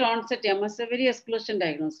 Late onset MS is a very exclusion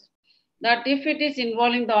diagnosis. That if it is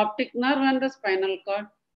involving the optic nerve and the spinal cord,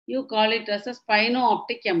 you call it as a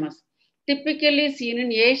spino-optic MS. Typically seen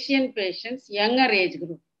in Asian patients, younger age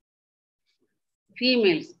group,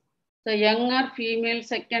 females. So younger female,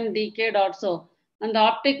 second decade or so. And the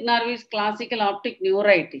optic nerve is classical optic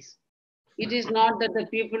neuritis. It is not that the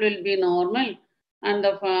people will be normal and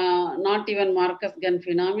not even Marcus Gunn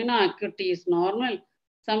phenomena, acuity is normal.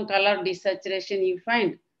 Some color desaturation you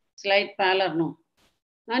find, slight pallor, no.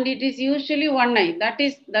 And it is usually one eye, that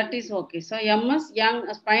is okay. So MS, young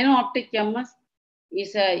spino-optic MS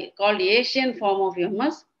is called Asian form of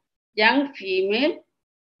MS. Young female,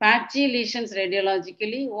 patchy lesions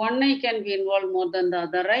radiologically, one eye can be involved more than the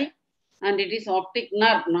other eye, and it is optic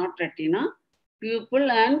nerve, not retina.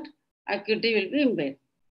 Pupil and acuity will be impaired.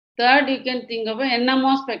 Third, you can think of a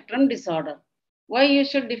NMO spectrum disorder. Why you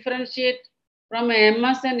should differentiate from a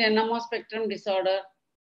MS and NMO spectrum disorder?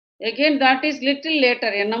 Again, that is little later.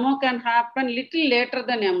 NMO can happen little later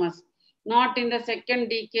than MS, not in the second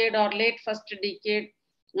decade or late first decade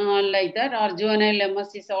like that, or juvenile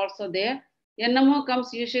MS is also there. NMO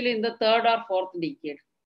comes usually in the third or fourth decade.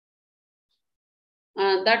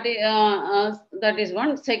 That is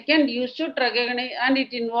one. Second, you should recognize, and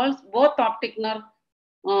it involves both optic nerve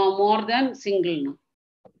more than single nerve.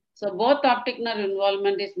 So both optic nerve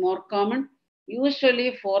involvement is more common,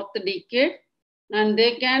 usually fourth decade, and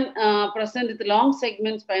they can present with long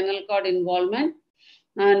segment spinal cord involvement.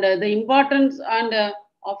 And the importance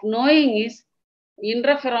of knowing is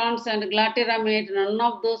interferons and glatiramet, none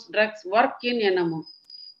of those drugs work in NMO.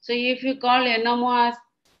 So if you call NMO as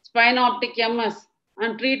spino-optic MS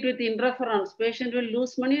and treat with interferons, patient will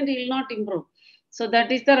lose money and he will not improve. So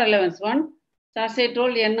that is the relevance one. So as I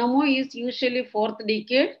told, NMO is usually fourth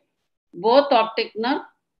decade, both optic nerve,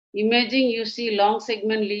 imaging you see long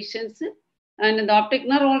segment lesions, and in the optic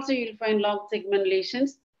nerve also you will find long segment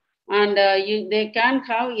lesions, and they can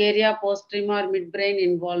have area postrema or midbrain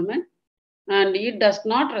involvement, and it does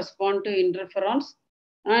not respond to interferons,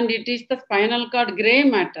 and it is the spinal cord gray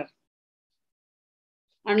matter.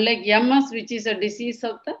 Unlike MS, which is a disease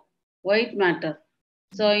of the white matter.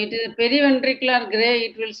 So it is periventricular gray,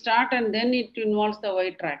 it will start and then it involves the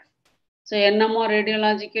white tracts. So NMO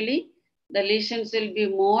radiologically, the lesions will be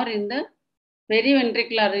more in the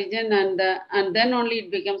periventricular region and then only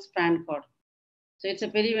it becomes pan cord. So it's a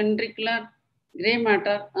periventricular gray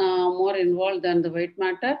matter more involved than the white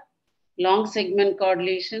matter. Long segment cord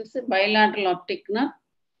lesions, bilateral optic nerve,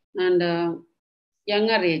 and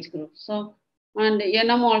younger age group. So, and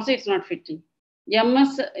NM also it's not fitting.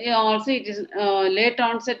 MS also it is late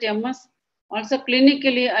onset MS. Also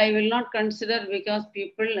clinically I will not consider because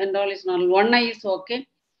people and all is normal. One eye is okay,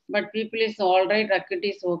 but people is all right, acuity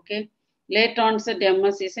is okay. Late onset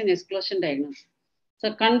MS is an exclusion diagnosis.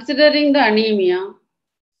 So considering the anemia,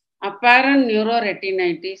 apparent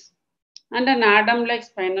neuroretinitis, and an Adam-like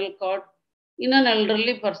spinal cord in an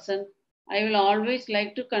elderly person, I will always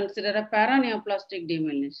like to consider a paraneoplastic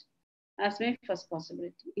demyelination as my first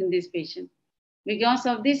possibility in this patient. Because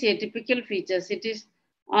of these atypical features, it is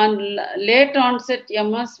on late onset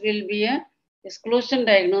MS will be a exclusion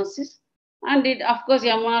diagnosis, and it of course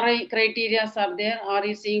MRI criteria are there. Are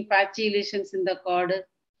you seeing patchy lesions in the cord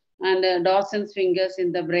and Dawson's fingers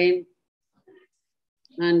in the brain?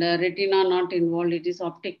 And retina not involved, it is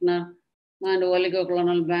optic nerve and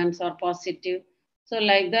oligoclonal bands are positive. So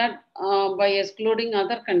like that, by excluding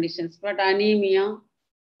other conditions, but anemia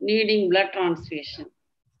needing blood transfusion,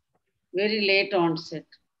 very late onset,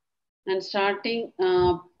 and starting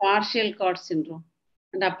partial cord syndrome,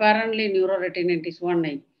 and apparently neuroretinitis one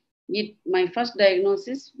eye. My first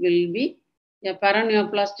diagnosis will be a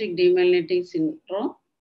paraneoplastic demyelinating syndrome,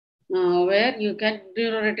 where you get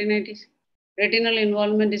neuroretinitis. Retinal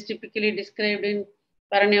involvement is typically described in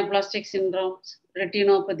paraneoplastic syndromes,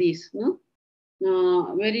 retinopathies, no?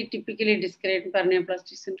 Very typically described in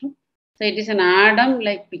paraneoplastic syndrome. So it is an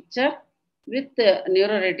Adam-like picture with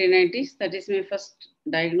neuroretinitis. That is my first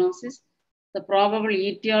diagnosis. The probable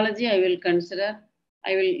etiology I will consider,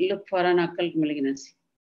 I will look for an occult malignancy.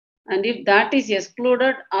 And if that is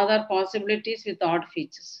excluded, other possibilities with odd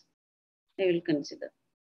features, I will consider.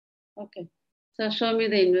 Okay. So show me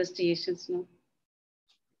the investigations now.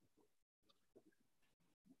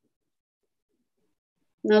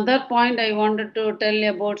 Another point I wanted to tell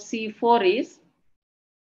about C4 is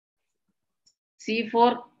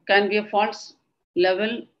C4 can be a false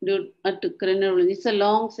level due at cranial. It's a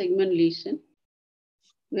long segment lesion,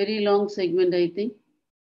 very long segment, I think.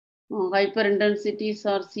 Hyperintensities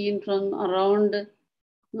are seen from around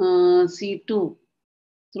C2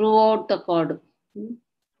 throughout the cord.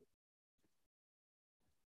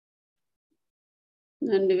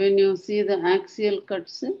 And when you see the axial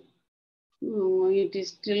cuts, it is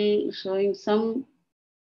still showing some,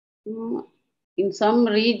 in some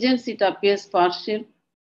regions it appears partial,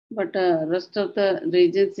 but rest of the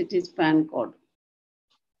regions it is pan cord.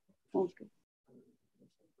 Okay.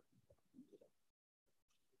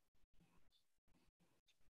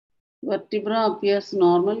 Vertebra appears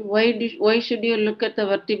normal. Why should you look at the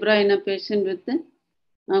vertebra in a patient with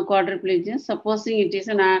quadriplegia? Supposing it is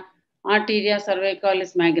an arteria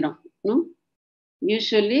cervicalis magnum, no?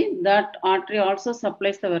 Usually that artery also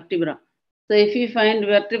supplies the vertebra. So if you find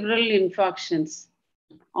vertebral infarctions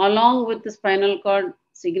along with the spinal cord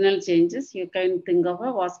signal changes, you can think of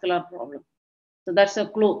a vascular problem. So that's a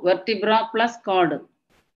clue, vertebra plus cord.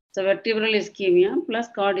 So vertebral ischemia plus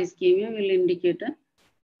cord ischemia will indicate a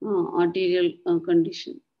arterial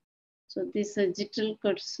condition. So this sagittal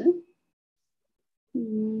cuts,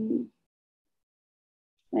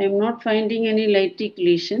 I am not finding any lytic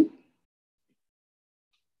lesion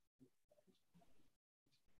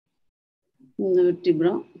in the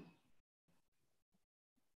vertebra.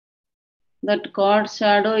 That cord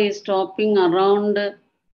shadow is stopping around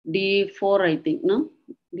D4, I think, no?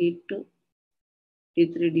 D2,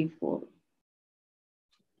 D3, D4.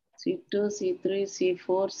 C2, C3, C4,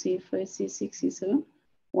 C5, C6, C7.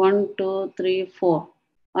 1, 2, 3, 4.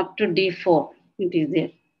 Up to D4, it is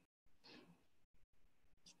there.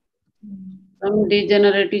 Some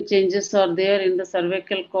degenerative changes are there in the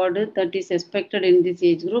cervical cord that is expected in this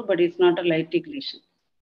age group, but it's not a lytic lesion.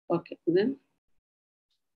 Okay, then.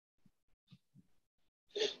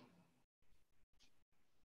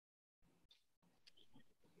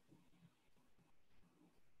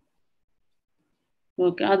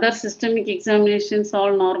 Okay, other systemic examinations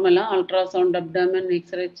all normal, ultrasound, abdomen,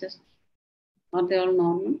 X-ray chest, are they all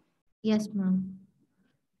normal? Yes, ma'am.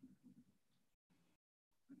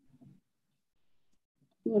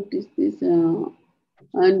 What is this?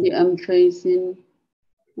 Anti-amphysin,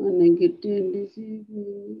 negative,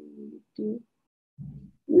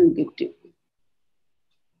 negative.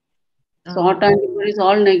 So autoantibody is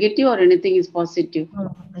all negative or anything is positive?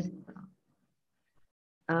 No,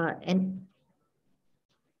 And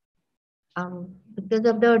because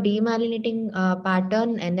of the demyelinating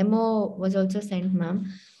pattern, NMO was also sent,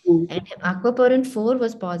 ma'am. And aquaporin 4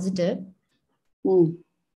 was positive.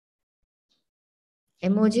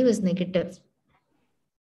 Emoji was negative.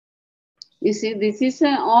 You see, this is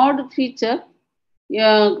an odd feature.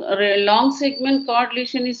 Yeah, long segment cord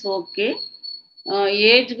lesion is okay.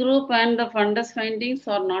 Age group and the fundus findings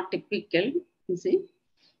are not typical. You see,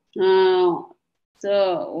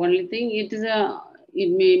 so only thing it is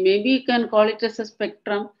maybe you can call it as a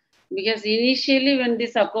spectrum, because initially when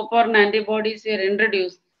these aquaporin antibodies were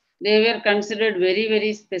introduced, they were considered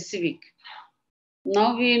very specific.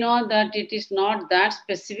 Now we know that it is not that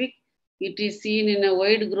specific. It is seen in a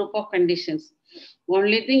wide group of conditions.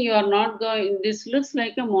 Only thing you are not going, this looks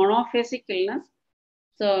like a monophasic illness.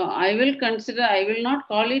 So I will not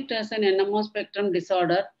call it as an NMO spectrum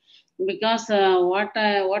disorder, because what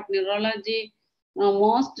neurology,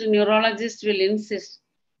 most neurologists will insist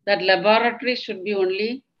that laboratory should be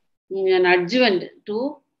only an adjuvant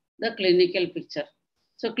to the clinical picture.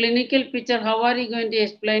 So clinical picture, how are you going to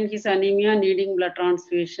explain his anemia needing blood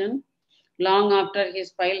transfusion long after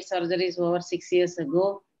his pile surgery is over 6 years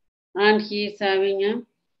ago, and he is having a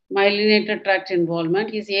myelinated tract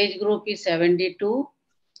involvement. His age group is 72,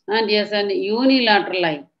 and he has an unilateral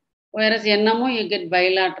eye, whereas NMO you get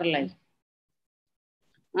bilateral eye.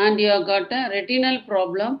 And you have got a retinal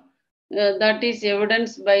problem that is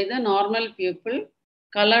evidenced by the normal pupil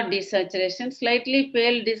color desaturation. Slightly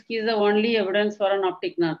pale disc is the only evidence for an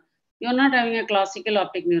optic nerve. You are not having a classical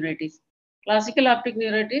optic neuritis. Classical optic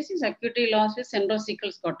neuritis is acuity loss with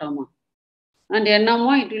centrocecal scotoma. And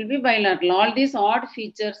NMO, it will be bilateral. All these odd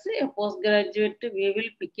features, a postgraduate, we will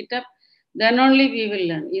pick it up. Then only we will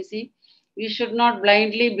learn. You see, we should not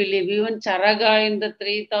blindly believe. Even Charaga in the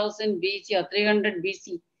 3000 BC or 300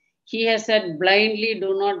 BC, he has said blindly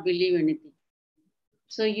do not believe anything.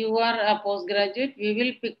 So you are a postgraduate, we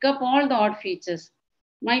will pick up all the odd features.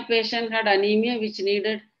 My patient had anemia which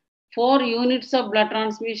needed 4 units of blood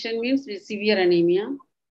transmission, means with severe anemia.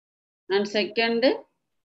 And second,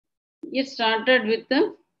 it started with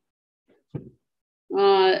the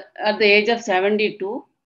at the age of 72,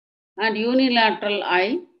 and unilateral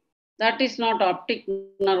eye, that is not optic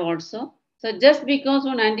nerve also. So just because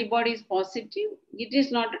one antibody is positive, it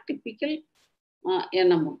is not a typical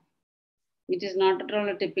NMO. It is not at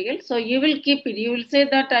all typical. So you will keep it. You will say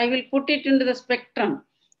that I will put it into the spectrum,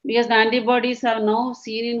 because the antibodies are now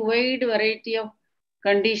seen in wide variety of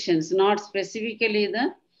conditions, not specifically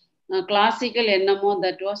the classical NMO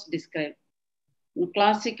that was described.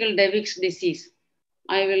 Classical Devick's disease,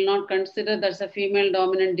 I will not consider that's a female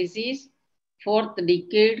dominant disease. 4th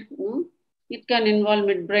decade, it can involve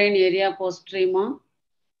midbrain area postrema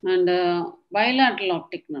and bilateral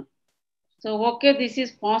optic nerve. So, okay, this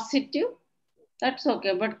is positive, that's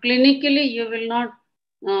okay. But clinically, you will not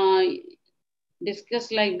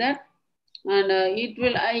discuss like that. And it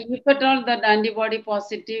will, if at all that antibody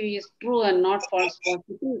positive is true and not false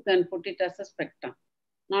positive, you can put it as a spectrum,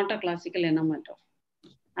 not a classical NMO at all.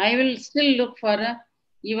 I will still look for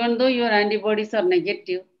even though your antibodies are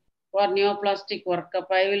negative for neoplastic workup,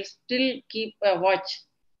 I will still keep a watch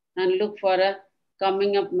and look for a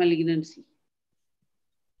coming up malignancy.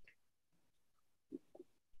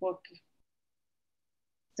 Okay.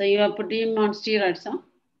 So you are putting him on steroids, huh?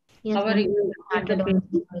 Yes, how are you going to treat the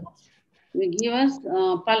patient? We give us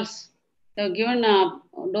pulse. They have given,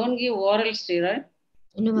 don't give oral steroid.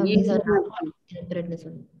 No, ma'am, these are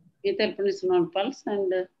methylprednisolone pulse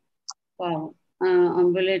and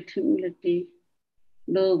ambulatory,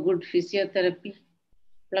 do good physiotherapy.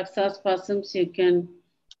 Plexus spasms, you can,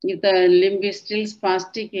 if the limb is still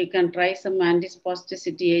spastic, you can try some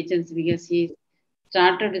antispasticity agents, because he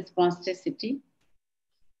started with spasticity.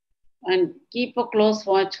 And keep a close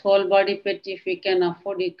watch, whole body PET, if you can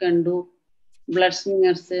afford, you can do blood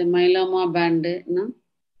smears, myeloma band,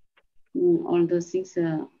 all those things,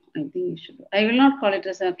 I think you should do. I will not call it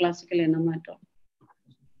as a classical NMO at all.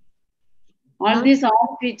 All these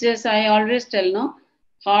odd features, I always tell, no,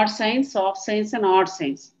 hard signs, soft signs, and odd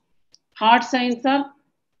signs. Hard signs are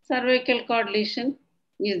cervical cord lesion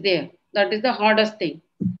is there. That is the hardest thing.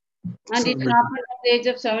 And it happened at the age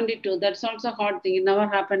of 72. That's also a hard thing. It never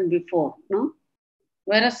happened before, no?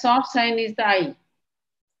 Whereas soft sign is the eye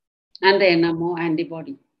and the NMO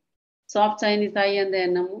antibody. Soft sign is the eye and the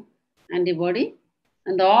NMO antibody.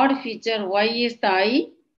 And the odd feature, why is the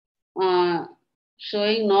eye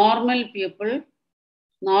showing normal pupil,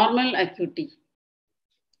 normal acuity,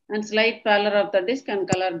 and slight pallor of the disc and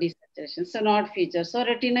color desaturation. So, an odd feature. So,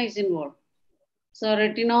 retina is involved. So,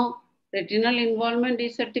 retinal involvement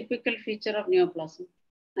is a typical feature of neoplasm.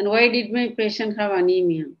 And why did my patient have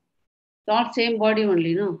anemia? It's all same body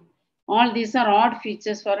only, no? All these are odd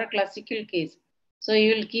features for a classical case. So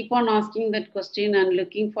you will keep on asking that question and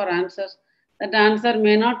looking for answers. That answer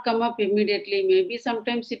may not come up immediately. Maybe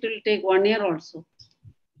sometimes it will take 1 year also.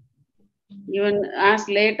 Even as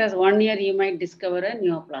late as 1 year, you might discover a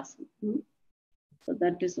neoplasm. So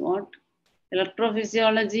that is what.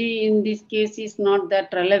 Electrophysiology in this case is not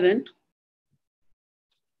that relevant.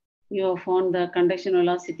 You have found the conduction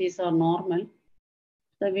velocities are normal.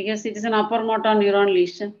 So because it is an upper motor neuron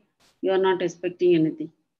lesion, you are not expecting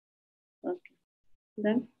anything. Okay.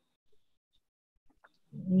 Then?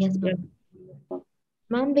 Yes, ma'am.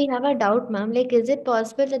 Ma'am, we have a doubt, ma'am. Like, is it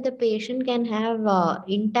possible that the patient can have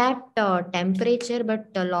intact temperature but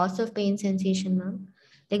loss of pain sensation, ma'am?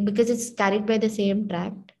 Like, because it's carried by the same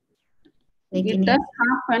tract? Like It in does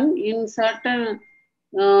happen in certain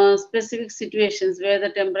specific situations where the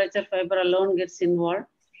temperature fiber alone gets involved,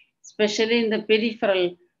 especially in the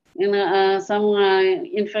peripheral, in some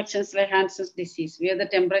infections like Hansen's disease, where the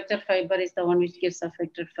temperature fiber is the one which gets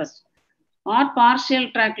affected first. Or partial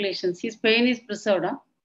tract lesions. His pain is preserved. Huh?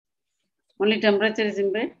 Only temperature is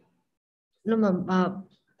impaired? No, ma'am.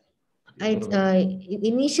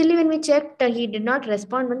 Initially, when we checked, he did not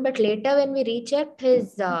respond, but later when we rechecked,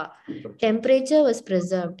 his temperature was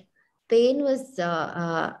preserved. Pain was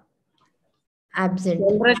absent.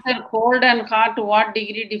 Temperature, cold and hot, what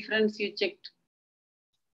degree difference you checked?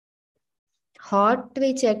 Hot,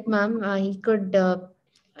 we checked, ma'am.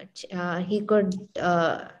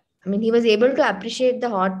 I mean, he was able to appreciate the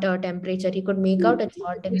hot temperature. He could make out it's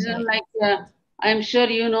hot in his hand. Like, I'm sure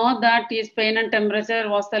you know that his pain and temperature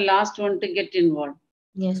was the last one to get involved.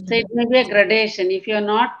 Yes, so it may be a gradation. If you are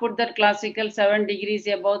not put that classical 7 degrees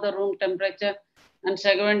above the room temperature and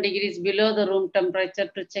 7 degrees below the room temperature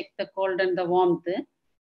to check the cold and the warmth,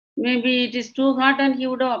 maybe it is too hot and he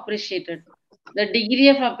would have appreciated. The degree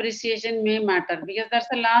of appreciation may matter because that's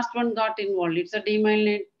the last one got involved. It's a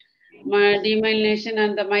demyelination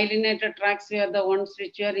and the myelinated tracts were the ones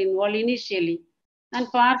which were involved initially, and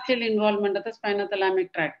partial involvement of the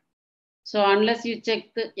spinothalamic tract. So unless you check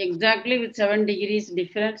exactly with 7 degrees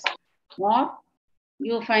difference, or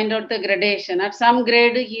you find out the gradation. At some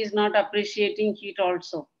grade, he is not appreciating heat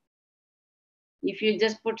also. If you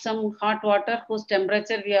just put some hot water whose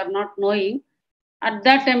temperature we are not knowing, at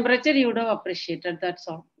that temperature you would have appreciated, that's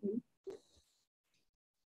all.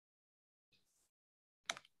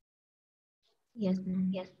 Yes, ma'am.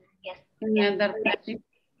 Yes. Any other question?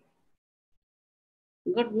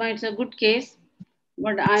 Good, it's a good case.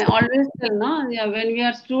 But I always tell, no, when we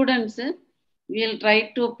are students, we'll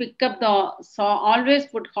try to pick up always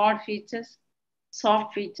put hard features,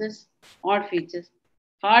 soft features, odd features.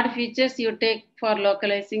 Hard features you take for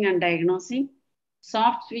localizing and diagnosing.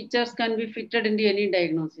 Soft features can be fitted into any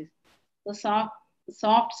diagnosis. So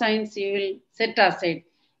soft signs you will set aside.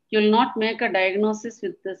 You will not make a diagnosis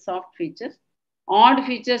with the soft features. Odd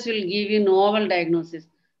features will give you novel diagnosis.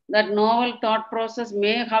 That novel thought process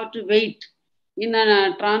may have to wait in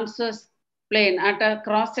a transverse plane at a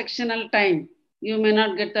cross-sectional time. You may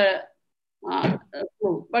not get the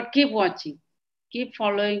clue, but keep watching, keep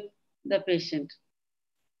following the patient.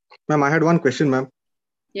 Ma'am, I had one question, ma'am.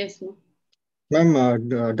 Yes, ma'am.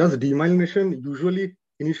 Ma'am, does demyelination usually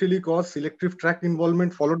initially cause selective tract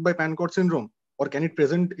involvement followed by Pankot syndrome, or can it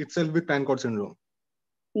present itself with Pankot syndrome?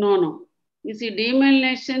 No. You see,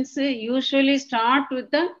 demyelinations usually start with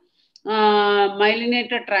the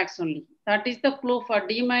myelinated tracts only. That is the clue for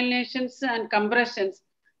demyelinations and compressions.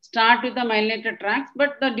 Start with the myelinated tracts,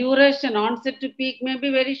 but the duration, onset to peak may be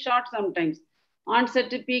very short sometimes. Onset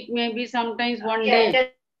to peak may be sometimes 1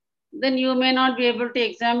 day. Then you may not be able to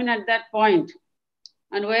examine at that point.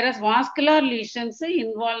 And whereas vascular lesions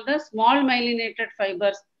involve the small myelinated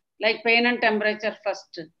fibers like pain and temperature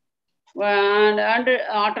first. And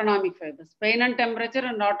autonomic fibers. Pain and temperature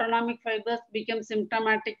and autonomic fibers become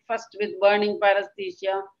symptomatic first with burning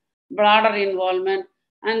paresthesia, bladder involvement,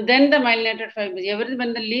 and then the myelinated fibers.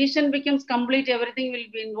 When the lesion becomes complete, everything will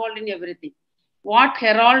be involved in everything. What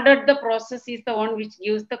heralded the process is the one which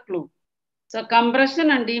gives the clue. So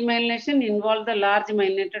compression and demyelination involve the large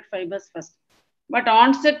myelinated fibers first. But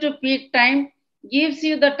onset to peak time gives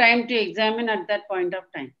you the time to examine at that point of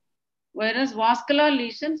time. Whereas vascular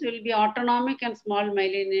lesions will be autonomic and small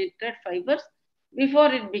myelinated fibers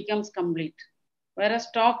before it becomes complete.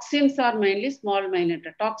 Whereas toxins are mainly small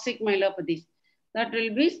myelinated, toxic myelopathies. That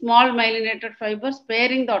will be small myelinated fibers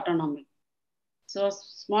sparing the autonomic. So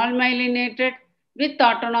small myelinated with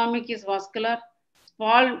autonomic is vascular.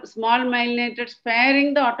 Small myelinated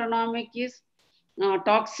sparing the autonomic is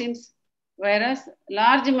toxins. Whereas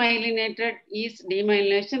large myelinated is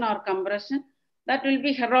demyelination or compression, that will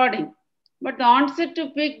be heralding. But the onset to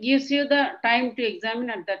peak gives you the time to examine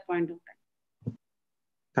at that point of time.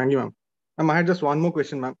 Thank you, ma'am. I had just one more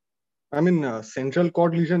question, ma'am. I mean, central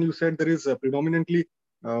cord lesion, you said there is predominantly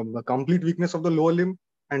a complete weakness of the lower limb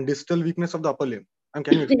and distal weakness of the upper limb. And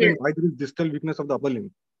can you explain why there is distal weakness of the upper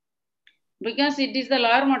limb? Because it is the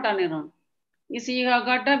lower motor neuron. You see, you have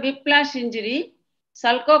got a whiplash injury,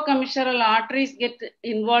 sulcocommissural arteries get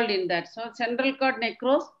involved in that. So central cord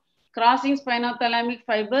necrose, crossing spinothalamic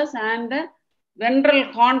fibers and the ventral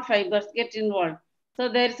horn fibers get involved. So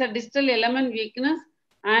there is a distal element weakness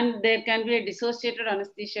and there can be a dissociated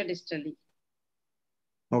anesthesia distally.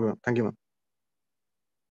 Okay, thank you, ma'am.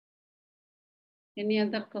 Any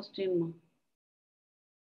other question, ma'am?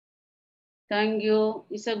 Thank you.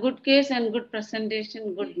 It's a good case and good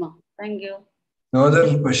presentation. Good, ma'am. Thank you. No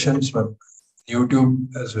other questions, ma'am.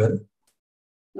 YouTube as well.